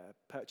of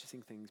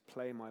purchasing things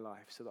play in my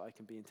life so that I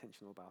can be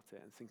intentional about it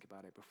and think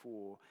about it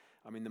before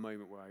I'm in the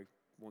moment where I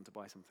want to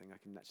buy something? I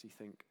can actually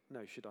think,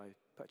 no, should I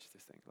purchase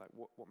this thing? Like,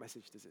 what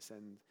message does it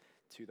send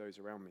to those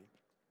around me?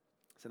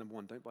 So number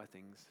 1, don't buy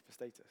things for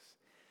status.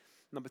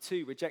 Number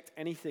 2, reject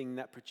anything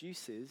that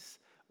produces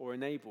or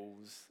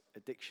enables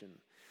addiction.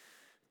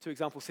 2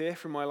 examples here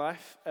from my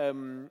life.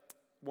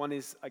 One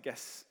is, I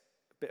guess,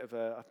 a bit of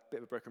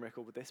a broken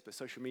record with this, but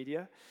social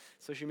media.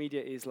 Social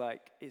media is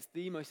it's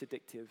the most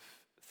addictive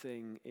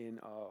thing in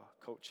our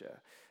culture.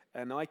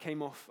 And I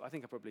came off, I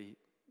think I probably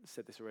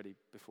said this already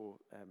before,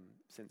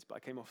 but I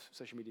came off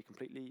social media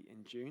completely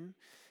in June.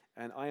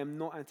 And I am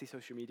not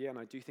anti-social media, and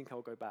I do think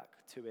I'll go back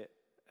to it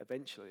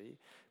eventually.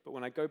 But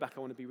when I go back, I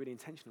want to be really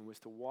intentional as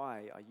to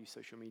why I use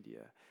social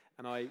media.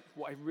 And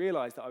what I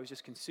realized that I was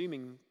just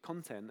consuming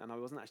content, and I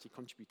wasn't actually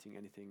contributing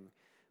anything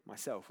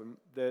myself. And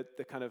the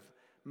kind of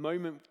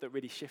moment that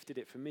really shifted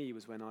it for me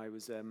was when I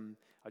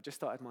just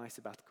started my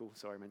sabbatical.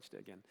 Sorry, I mentioned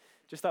it again.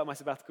 Just started my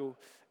sabbatical.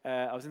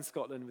 I was in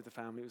Scotland with the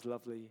family. It was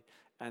lovely.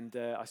 And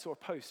I saw a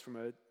post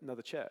from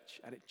another church,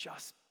 and it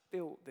just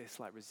built this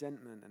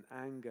resentment and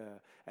anger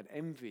and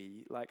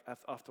envy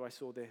after I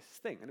saw this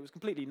thing. And it was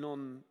completely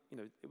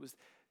it was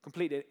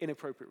completely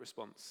inappropriate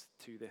response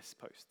to this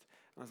post.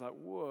 And I was like,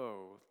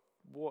 whoa,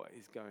 what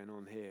is going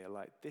on here?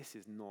 This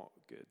is not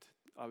good.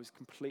 I was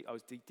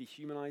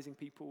dehumanizing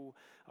people.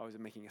 I was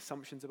making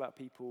assumptions about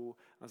people.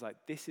 I was like,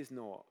 this is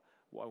not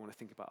what I want to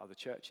think about other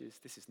churches.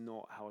 This is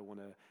not how I want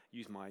to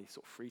use my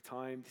sort of free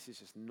time. This is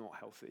just not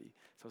healthy.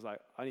 So I was like,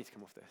 I need to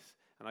come off this.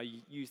 And I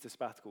used the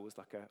sabbatical as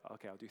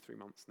okay, I'll do 3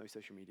 months, no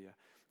social media.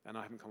 And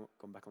I haven't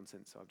gone back on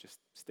since. So I'm just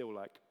still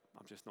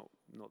I'm just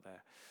not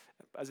there.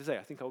 As I say,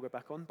 I think I'll go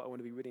back on, but I want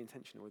to be really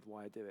intentional with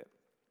why I do it.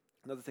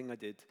 Another thing I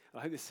did,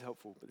 I hope this is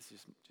helpful, but this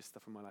is just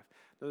stuff from my life.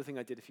 Another thing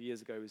I did a few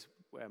years ago was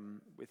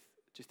with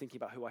just thinking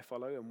about who I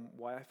follow and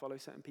why I follow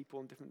certain people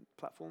on different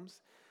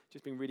platforms.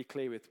 Just being really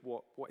clear with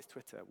what is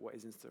Twitter, what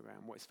is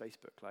Instagram, what is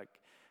Facebook. Like,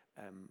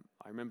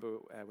 I remember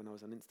when I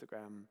was on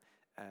Instagram,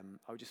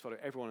 I would just follow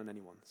everyone and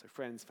anyone. So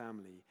friends,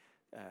 family,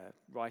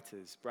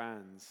 writers,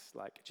 brands,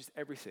 like just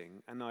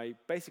everything. And I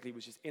basically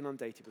was just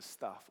inundated with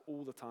stuff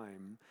all the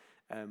time,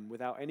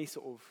 without any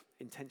sort of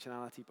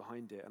intentionality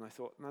behind it. And I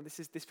thought, man,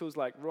 this feels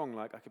like wrong.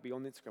 Like I could be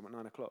on Instagram at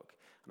 9 o'clock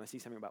and I see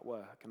something about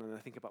work, and then I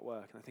think about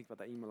work, and I think about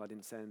that email I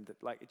didn't send.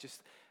 That, like it's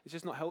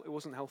just not it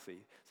wasn't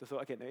healthy. So I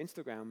thought, okay, no,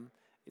 Instagram,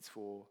 it's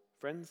for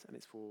friends and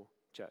it's for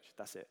church.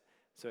 That's it.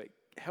 So it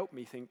helped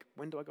me think,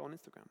 when do I go on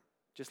Instagram?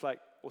 Just like,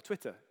 or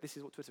Twitter, this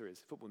is what Twitter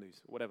is, football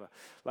news, or whatever.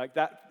 Like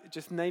that,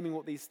 just naming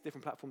what these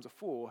different platforms are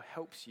for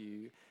helps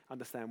you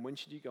understand when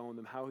should you go on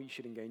them, how you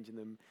should engage in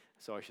them.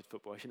 Sorry, I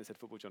shouldn't have said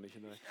football, Johnny,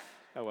 shouldn't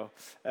I? Oh well.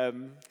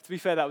 To be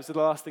fair, that was the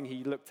last thing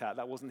he looked at.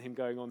 That wasn't him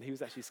going on. He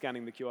was actually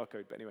scanning the QR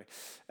code, but anyway.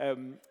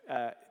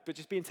 But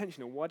just be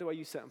intentional. Why do I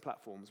use certain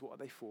platforms? What are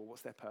they for?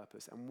 What's their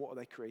purpose? And what are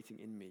they creating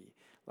in me?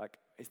 Like,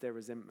 is there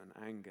resentment,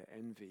 anger,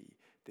 envy,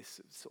 this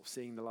sort of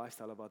seeing the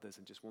lifestyle of others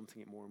and just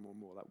wanting it more and more and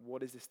more? Like,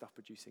 what is this stuff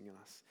producing in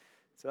us?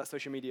 So that's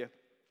social media.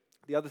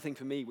 The other thing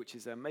for me, which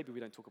is maybe we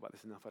don't talk about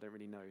this enough, I don't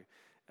really know,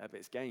 but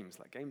it's games.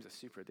 Like, games are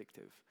super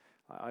addictive.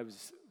 I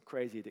was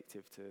crazy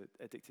addicted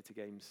to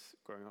games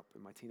growing up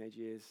in my teenage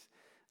years.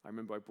 I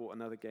remember I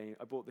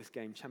bought this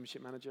game,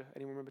 Championship Manager.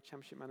 Anyone remember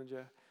Championship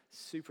Manager?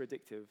 Super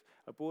addictive.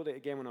 I bought it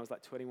again when I was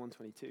like 21,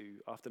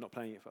 22, after not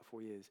playing it for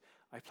 4 years.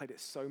 I played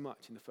it so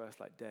much in the first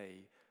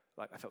day,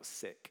 like I felt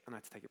sick and I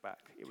had to take it back.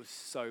 It was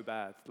so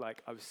bad.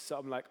 Like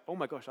I'm like, oh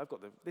my gosh,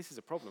 this is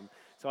a problem.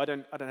 So I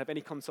don't have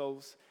any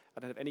consoles. I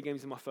don't have any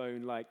games on my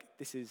phone. Like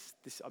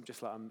I'm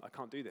just like, I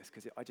can't do this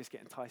because I just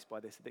get enticed by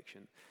this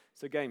addiction.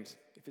 So games,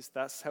 if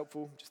that's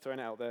helpful, just throwing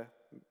it out there.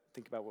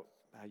 Think about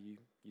how you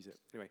use it.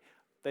 Anyway,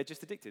 they're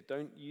just addicted.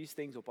 Don't use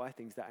things or buy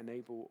things that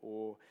enable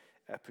or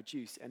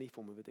produce any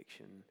form of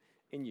addiction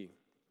in you.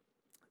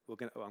 I'm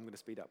going to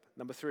speed up.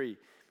 Number 3,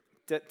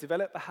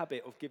 develop a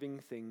habit of giving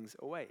things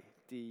away.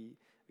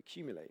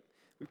 Accumulate.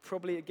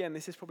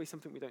 This is probably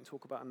something we don't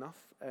talk about enough,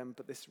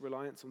 but this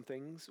reliance on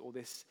things, or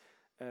this,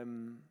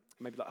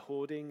 maybe like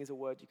hoarding is a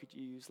word you could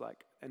use,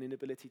 like an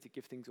inability to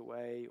give things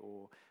away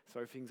or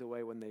throw things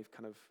away when they've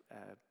kind of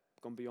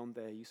gone beyond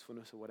their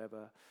usefulness or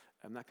whatever.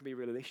 That can be a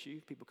real issue.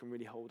 People can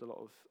really hold a lot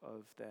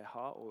of their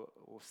heart,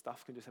 or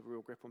stuff can just have a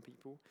real grip on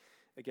people.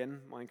 Again,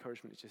 my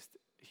encouragement is just,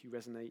 if you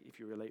resonate, if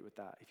you relate with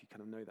that, if you kind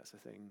of know that's a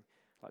thing,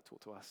 like,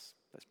 talk to us.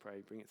 Let's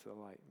pray. Bring it to the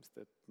light. It's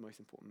the most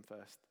important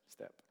first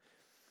step.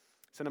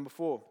 So number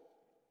 4,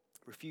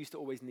 refuse to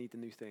always need the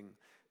new thing.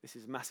 This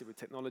is massive with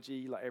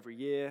technology. Like every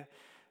year,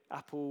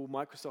 Apple,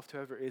 Microsoft,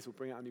 whoever it is, will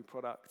bring out a new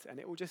product, and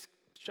it will just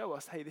show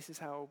us, hey, this is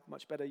how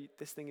much better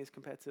this thing is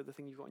compared to the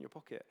thing you've got in your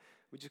pocket.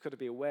 We just got to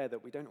be aware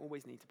that we don't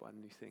always need to buy the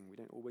new thing. We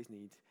don't always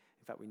need,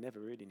 in fact, we never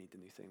really need the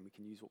new thing. We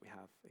can use what we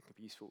have. It can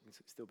be useful. It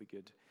can still be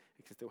good.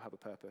 It can still have a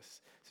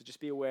purpose. So just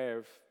be aware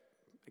of,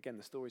 again,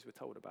 the stories we're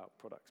told about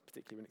products,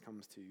 particularly when it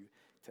comes to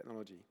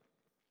technology.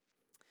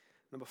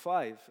 Number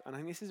 5, and I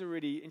think this is a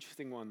really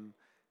interesting one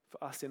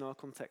for us in our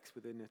context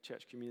within a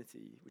church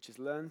community, which is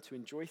learn to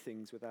enjoy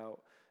things without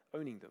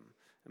owning them.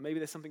 And maybe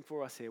there's something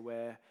for us here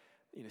where,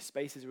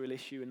 space is a real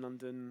issue in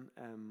London.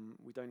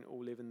 We don't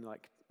all live in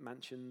like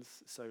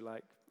mansions, so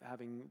like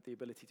having the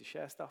ability to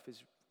share stuff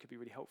could be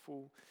really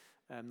helpful.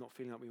 Not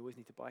feeling like we always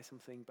need to buy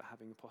something, but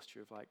having a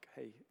posture of like,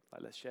 hey,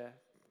 like, let's share.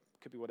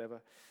 Could be whatever.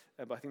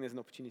 But I think there's an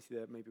opportunity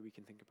there. Maybe we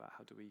can think about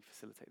how do we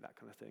facilitate that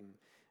kind of thing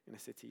in a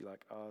city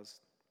like ours.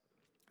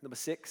 Number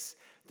 6,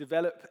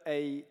 develop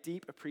a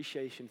deep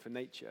appreciation for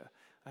nature.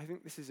 I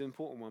think this is an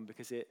important one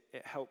because it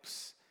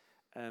helps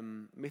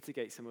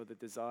mitigate some of the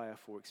desire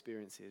for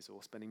experiences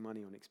or spending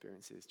money on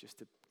experiences, just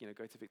to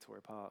go to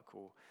Victoria Park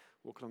or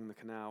walk along the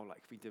canal.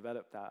 Like, if we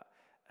develop that,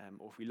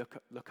 or if we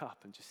look up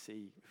and just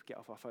see, if we get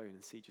off our phone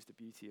and see just the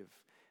beauty of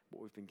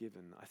what we've been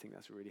given, I think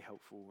that's a really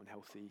helpful and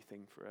healthy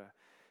thing for a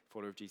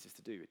follower of Jesus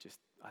to do.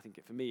 I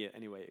think for me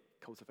anyway, it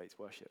cultivates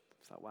worship.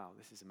 It's like, wow,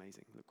 this is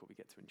amazing. Look what we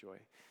get to enjoy.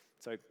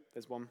 So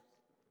there's one.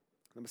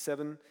 Number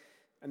 7,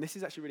 and this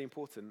is actually really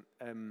important.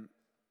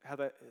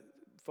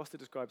 Foster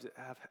describes it,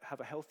 have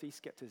a healthy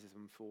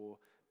skepticism for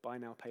buy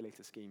now, pay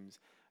later schemes.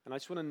 And I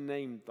just want to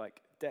name,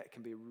 like, debt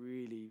can be a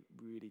really,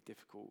 really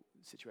difficult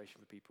situation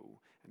for people.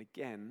 And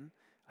again,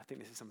 I think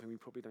this is something we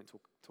probably don't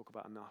talk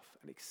about enough.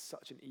 And it's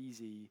such an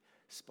easy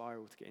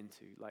spiral to get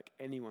into. Like,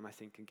 anyone, I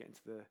think, can get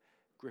into the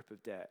grip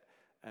of debt.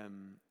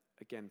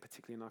 Again,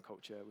 particularly in our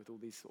culture, with all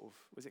these sort of,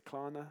 was it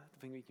Klarna?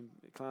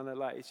 Klarna,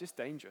 like, it's just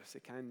dangerous.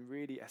 It can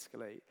really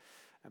escalate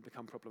and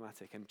become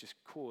problematic and just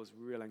cause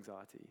real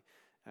anxiety.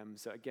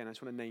 So again, I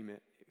just want to name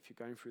it. If you're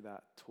going through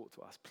that, talk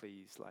to us,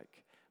 please.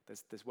 Like,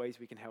 there's ways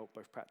we can help,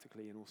 both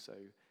practically and also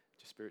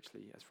just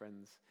spiritually as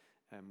friends.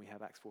 We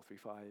have Acts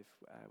 4:35,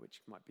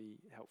 which might be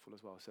helpful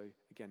as well. So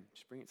again,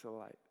 just bring it to the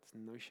light.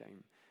 There's no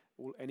shame.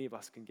 Any of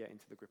us can get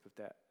into the grip of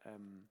debt.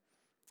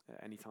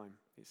 at any time.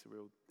 It's a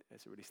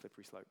really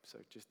slippery slope. So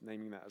just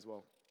naming that as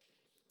well.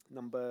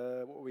 What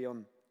are we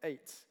on? 8.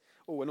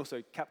 Oh, and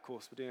also CAP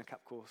course. We're doing a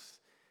CAP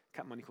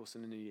money course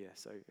in the new year.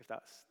 So if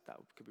that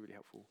could be really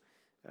helpful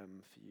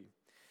for you.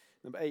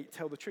 Number 8,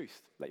 tell the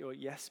truth. Let your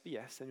yes be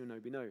yes and your no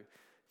be no.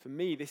 For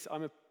me,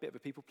 I'm a bit of a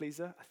people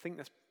pleaser. I think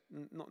that's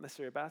not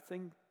necessarily a bad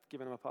thing,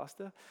 given I'm a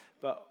pastor.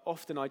 But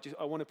often I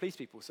want to please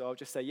people, so I'll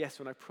just say yes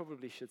when I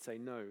probably should say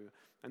no.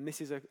 And this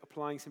is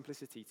applying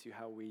simplicity to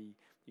how we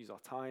use our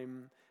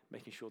time,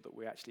 making sure that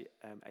we're actually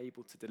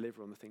able to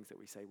deliver on the things that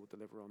we say we'll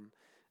deliver on.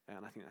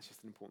 And I think that's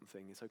just an important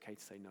thing. It's okay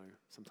to say no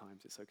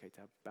sometimes. It's okay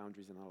to have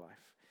boundaries in our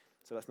life.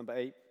 So that's number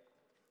 8.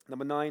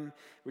 Number 9,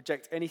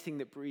 reject anything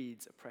that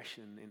breeds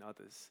oppression in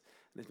others.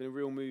 And there's been a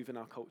real move in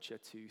our culture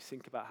to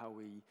think about how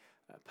we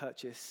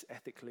purchase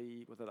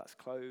ethically, whether that's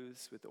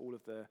clothes, with all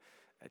of the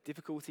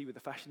difficulty with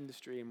the fashion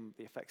industry and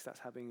the effects that's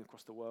having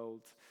across the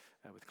world,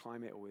 with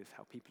climate or with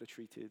how people are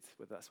treated,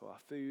 whether that's for our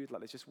food.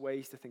 Like, there's just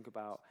ways to think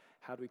about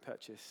how do we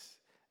purchase,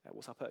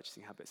 what's our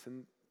purchasing habits.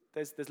 And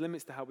there's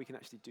limits to how we can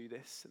actually do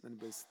this. And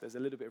then there's a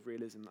little bit of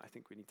realism that I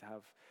think we need to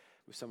have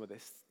with some of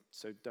this,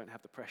 so don't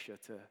have the pressure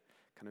to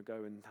kind of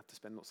go and have to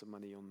spend lots of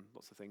money on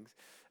lots of things.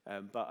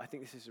 But I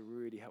think this is a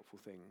really helpful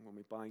thing when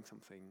we're buying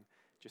something,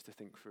 just to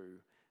think through,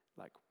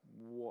 like,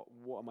 what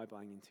am I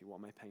buying into? What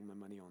am I paying my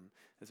money on?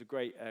 There's a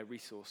great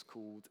resource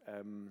called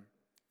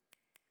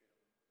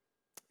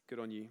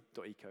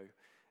goodonyou.eco.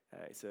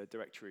 It's a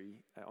directory,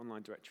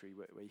 online directory,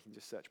 where you can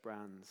just search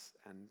brands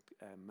and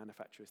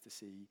manufacturers to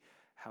see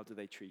how do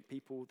they treat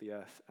people, the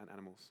earth, and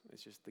animals.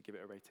 It's just to give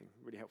it a rating.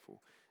 Really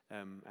helpful.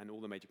 And all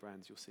the major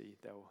brands you'll see,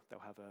 they'll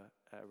have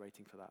a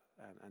rating for that,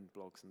 and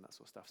blogs and that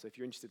sort of stuff. So if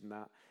you're interested in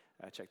that,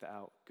 check that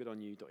out.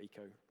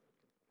 Goodonyou.eco.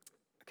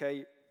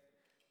 Okay, a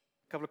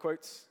couple of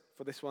quotes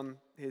for this one.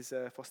 Here's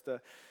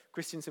Foster.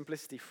 Christian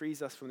simplicity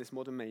frees us from this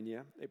modern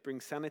mania. It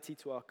brings sanity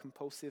to our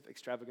compulsive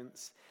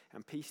extravagance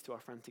and peace to our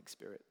frantic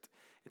spirit.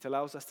 It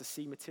allows us to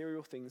see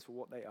material things for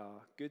what they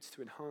are, goods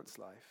to enhance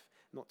life,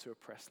 not to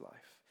oppress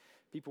life.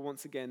 People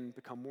once again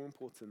become more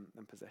important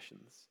than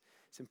possessions.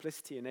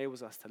 Simplicity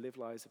enables us to live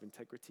lives of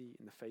integrity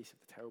in the face of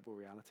the terrible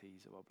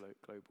realities of our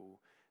global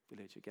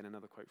village. Again,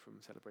 another quote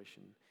from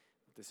Celebration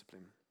of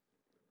Discipline.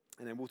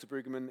 And then Walter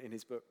Brueggemann, in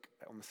his book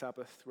On the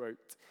Sabbath,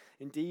 wrote,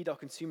 "Indeed, our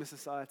consumer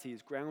society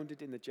is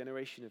grounded in the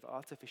generation of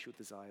artificial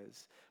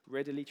desires,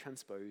 readily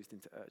transposed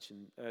into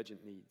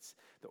urgent needs.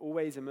 The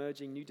always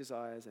emerging new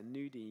desires and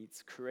new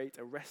needs create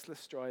a restless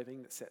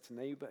striving that sets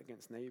neighbor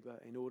against neighbor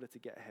in order to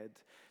get ahead,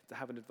 to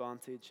have an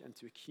advantage, and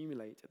to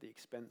accumulate at the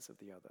expense of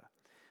the other.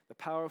 The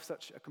power of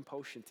such a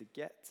compulsion to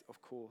get, of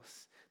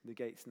course,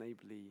 negates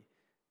neighborly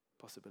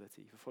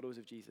possibility. For followers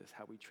of Jesus,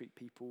 how we treat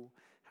people,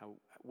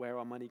 where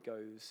our money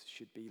goes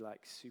should be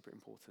like super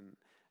important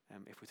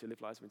if we're to live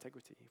lives of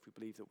integrity, if we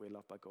believe that we're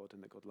loved by God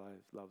and that God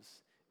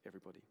loves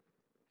everybody."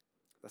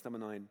 That's number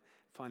 9.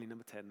 Finally,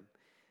 number 10.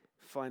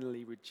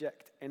 Finally,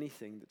 reject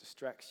anything that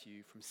distracts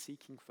you from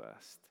seeking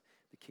first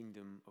the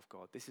kingdom of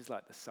God. This is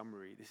like the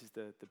summary. This is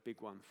the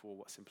big one for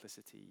what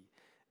simplicity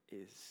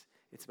is.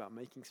 It's about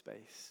making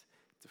space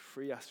to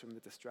free us from the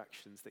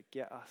distractions that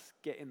get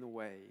in the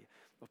way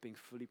of being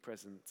fully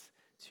present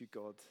to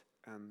God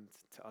and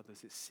to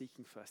others. It's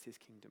seeking first his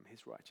kingdom,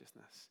 his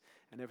righteousness,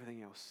 and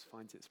everything else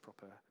finds its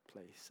proper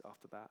place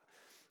after that.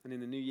 And in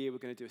the new year, we're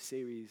going to do a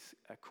series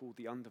called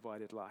The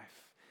Undivided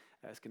Life.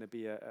 It's going to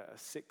be a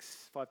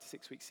 5 to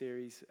 6 week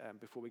series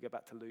before we go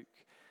back to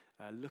Luke,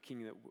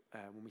 looking at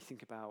when we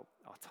think about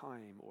our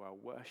time or our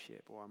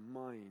worship or our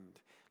mind,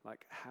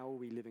 like how are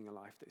we living a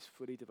life that is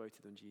fully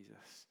devoted on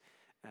Jesus,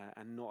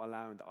 and not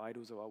allowing the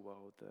idols of our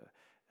world,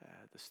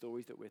 the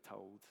stories that we're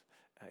told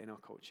in our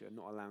culture,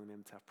 not allowing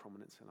them to have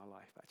prominence in our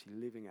life, but actually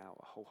living out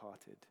a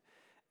wholehearted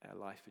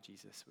life for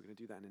Jesus. We're going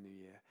to do that in the new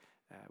year,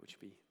 which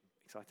will be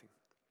exciting.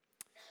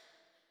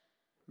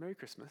 Merry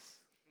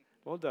Christmas.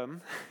 Well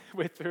done.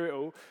 We're through it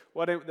all.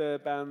 Why don't the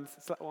band...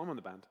 I'm on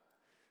the band.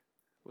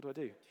 What do I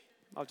do?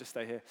 I'll just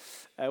stay here.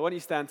 Why don't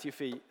you stand to your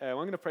feet? I'm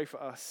going to pray for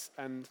us.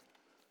 And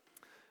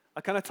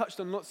I kind of touched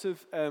on lots of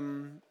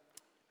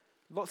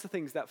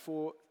things that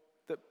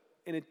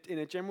in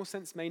a general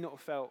sense may not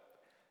have felt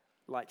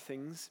like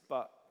things,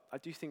 but I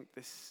do think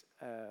this,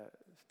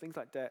 things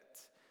like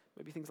debt,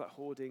 maybe things like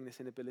hoarding, this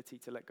inability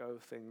to let go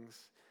of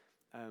things,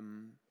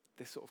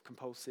 this sort of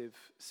compulsive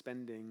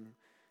spending,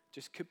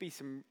 just could be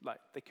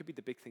they could be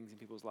the big things in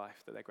people's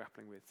life that they're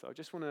grappling with. So I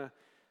just want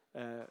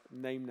to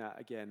name that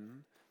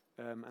again,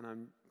 and I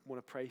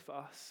want to pray for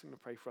us. I'm going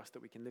to pray for us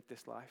that we can live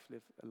a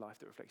life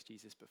that reflects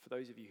Jesus. But for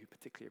those of you who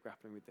particularly are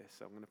grappling with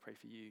this, I'm going to pray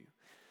for you.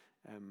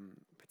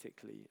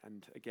 Particularly,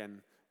 and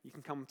again, you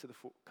can come to the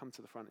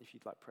front if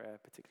you'd like prayer,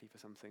 particularly for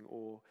something,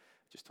 or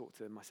just talk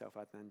to myself,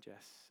 Adnan,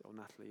 Jess, or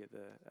Natalie at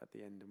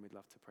the end, and we'd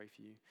love to pray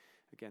for you.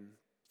 Again,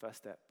 first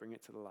step, bring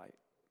it to the light.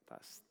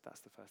 That's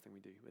the first thing we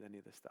do with any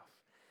of this stuff.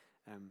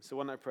 So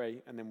why don't I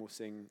pray, and then we'll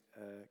sing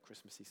a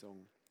Christmassy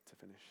song to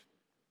finish.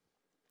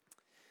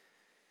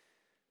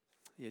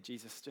 Yeah,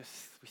 Jesus,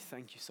 we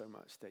thank you so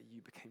much that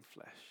you became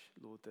flesh,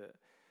 Lord, that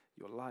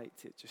your light,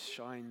 it just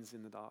shines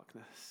in the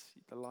darkness.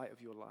 The light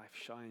of your life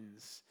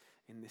shines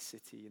in this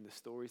city, in the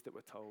stories that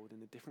we're told, in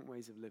the different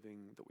ways of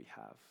living that we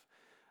have.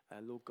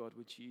 Lord God,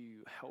 would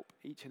you help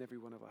each and every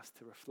one of us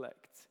to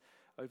reflect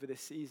over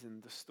this season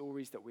the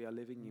stories that we are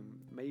living in,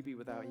 maybe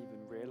without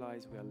even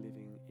realize we are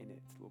living in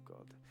it, Lord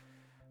God.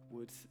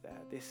 Would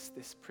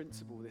this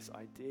principle, this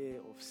idea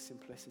of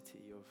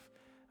simplicity, of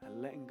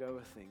letting go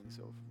of things,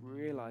 of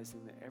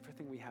realizing that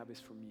everything we have is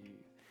from you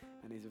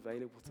and is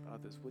available to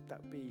others, would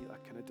that be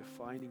like a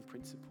defining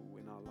principle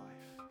in our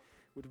life?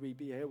 Would we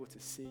be able to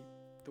see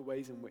the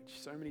ways in which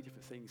so many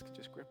different things can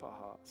just grip our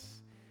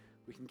hearts?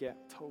 We can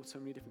get told so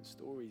many different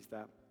stories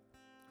that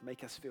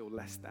make us feel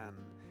less than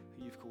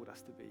who you've called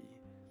us to be.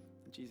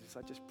 And Jesus,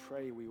 I just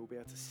pray we will be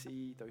able to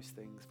see those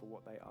things for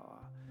what they are.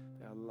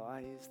 They are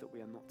lies that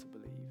we are not to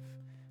believe.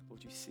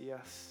 Lord, you see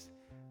us.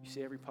 You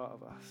see every part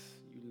of us.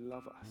 You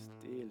love us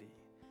dearly.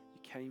 You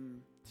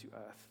came to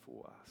earth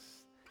for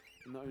us.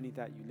 And not only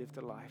that, you lived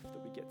a life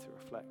that we get to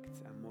reflect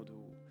and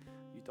model.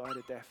 You died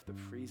a death that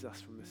frees us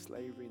from the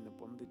slavery and the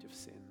bondage of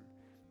sin.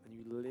 And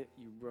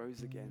you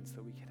rose again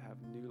so we could have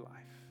new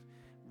life,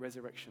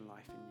 resurrection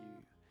life in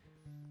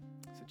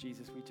you. So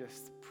Jesus, we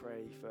just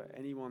pray for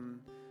anyone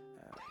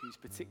who's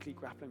particularly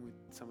grappling with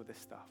some of this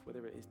stuff,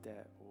 whether it is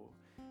debt or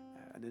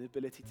an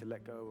inability to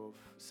let go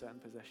of certain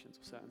possessions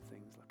or certain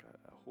things, like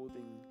a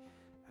hoarding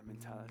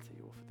mentality,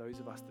 or for those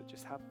of us that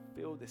just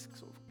feel this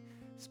sort of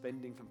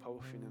spending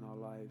compulsion in our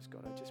lives.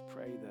 God, I just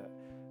pray that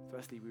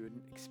firstly we would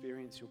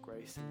experience your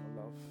grace and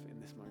your love in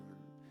this moment.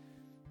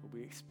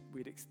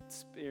 We'd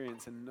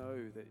experience and know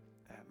that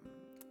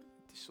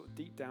just sort of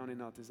deep down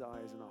in our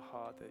desires and our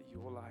heart that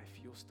your life,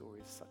 your story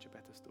is such a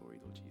better story,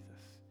 Lord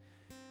Jesus.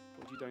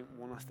 Lord, you don't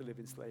want us to live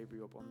in slavery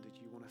or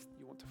bondage. You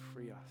want to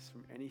free us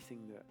from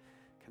anything that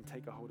can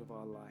take a hold of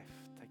our life,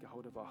 take a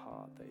hold of our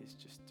heart that is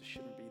just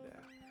shouldn't be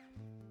there.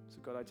 So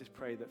God, I just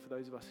pray that for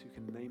those of us who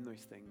can name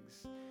those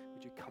things,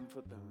 would you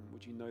comfort them?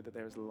 Would you know that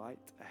there is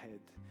light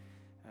ahead?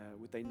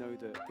 Would they know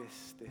that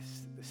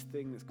this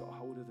thing that's got a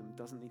hold of them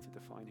doesn't need to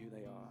define who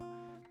they are?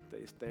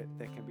 That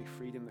there can be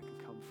freedom that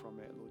can come from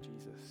it, Lord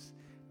Jesus.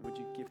 And would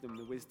you give them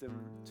the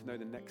wisdom to know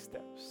the next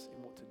steps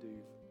in what to do?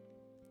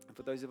 And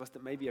for those of us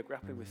that maybe are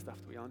grappling with stuff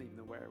that we aren't even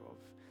aware of,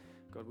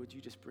 God, would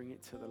you just bring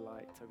it to the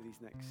light over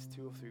these next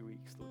 2 or 3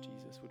 weeks, Lord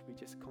Jesus? Would we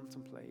just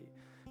contemplate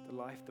the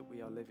life that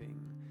we are living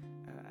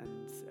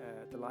and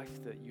the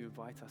life that you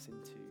invite us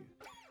into?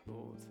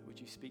 Lord, would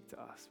you speak to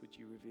us? Would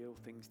you reveal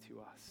things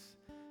to us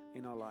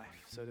in our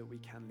life so that we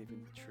can live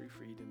in true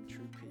freedom,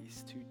 true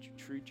peace,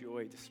 true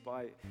joy,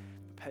 despite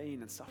the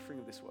pain and suffering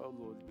of this world,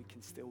 Lord? We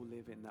can still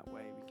live in that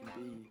way. We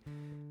can be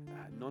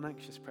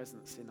non-anxious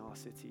presence in our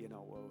city, in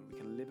our world. We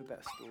can live a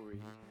better story,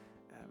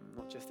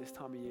 not just this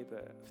time of year,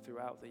 but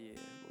throughout the year,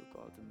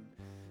 Lord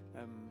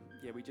God.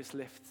 And we just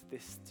lift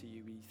this to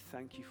you. We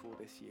thank you for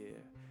this year.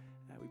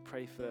 We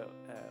pray for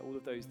all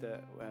of those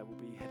that will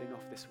be heading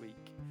off this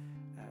week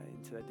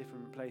into their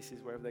different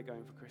places, wherever they're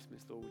going for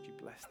Christmas. Lord, would you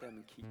bless them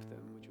and keep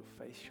them? Would your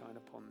face shine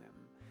upon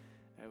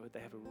them? Would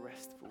they have a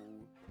restful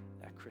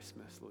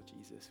Christmas, Lord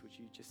Jesus? Would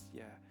you just,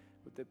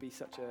 would there be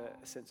such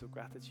a sense of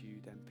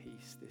gratitude and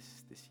peace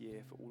this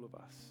year for all of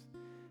us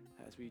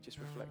as we just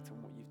reflect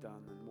on what you've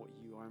done and what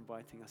you are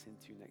inviting us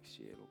into next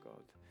year, Lord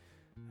God?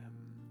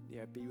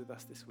 Be with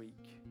us this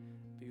week.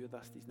 Be with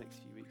us these next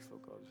few weeks,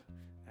 Lord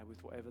God,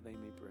 with whatever they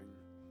may bring.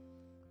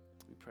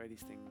 We pray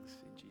these things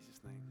in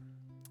Jesus' name.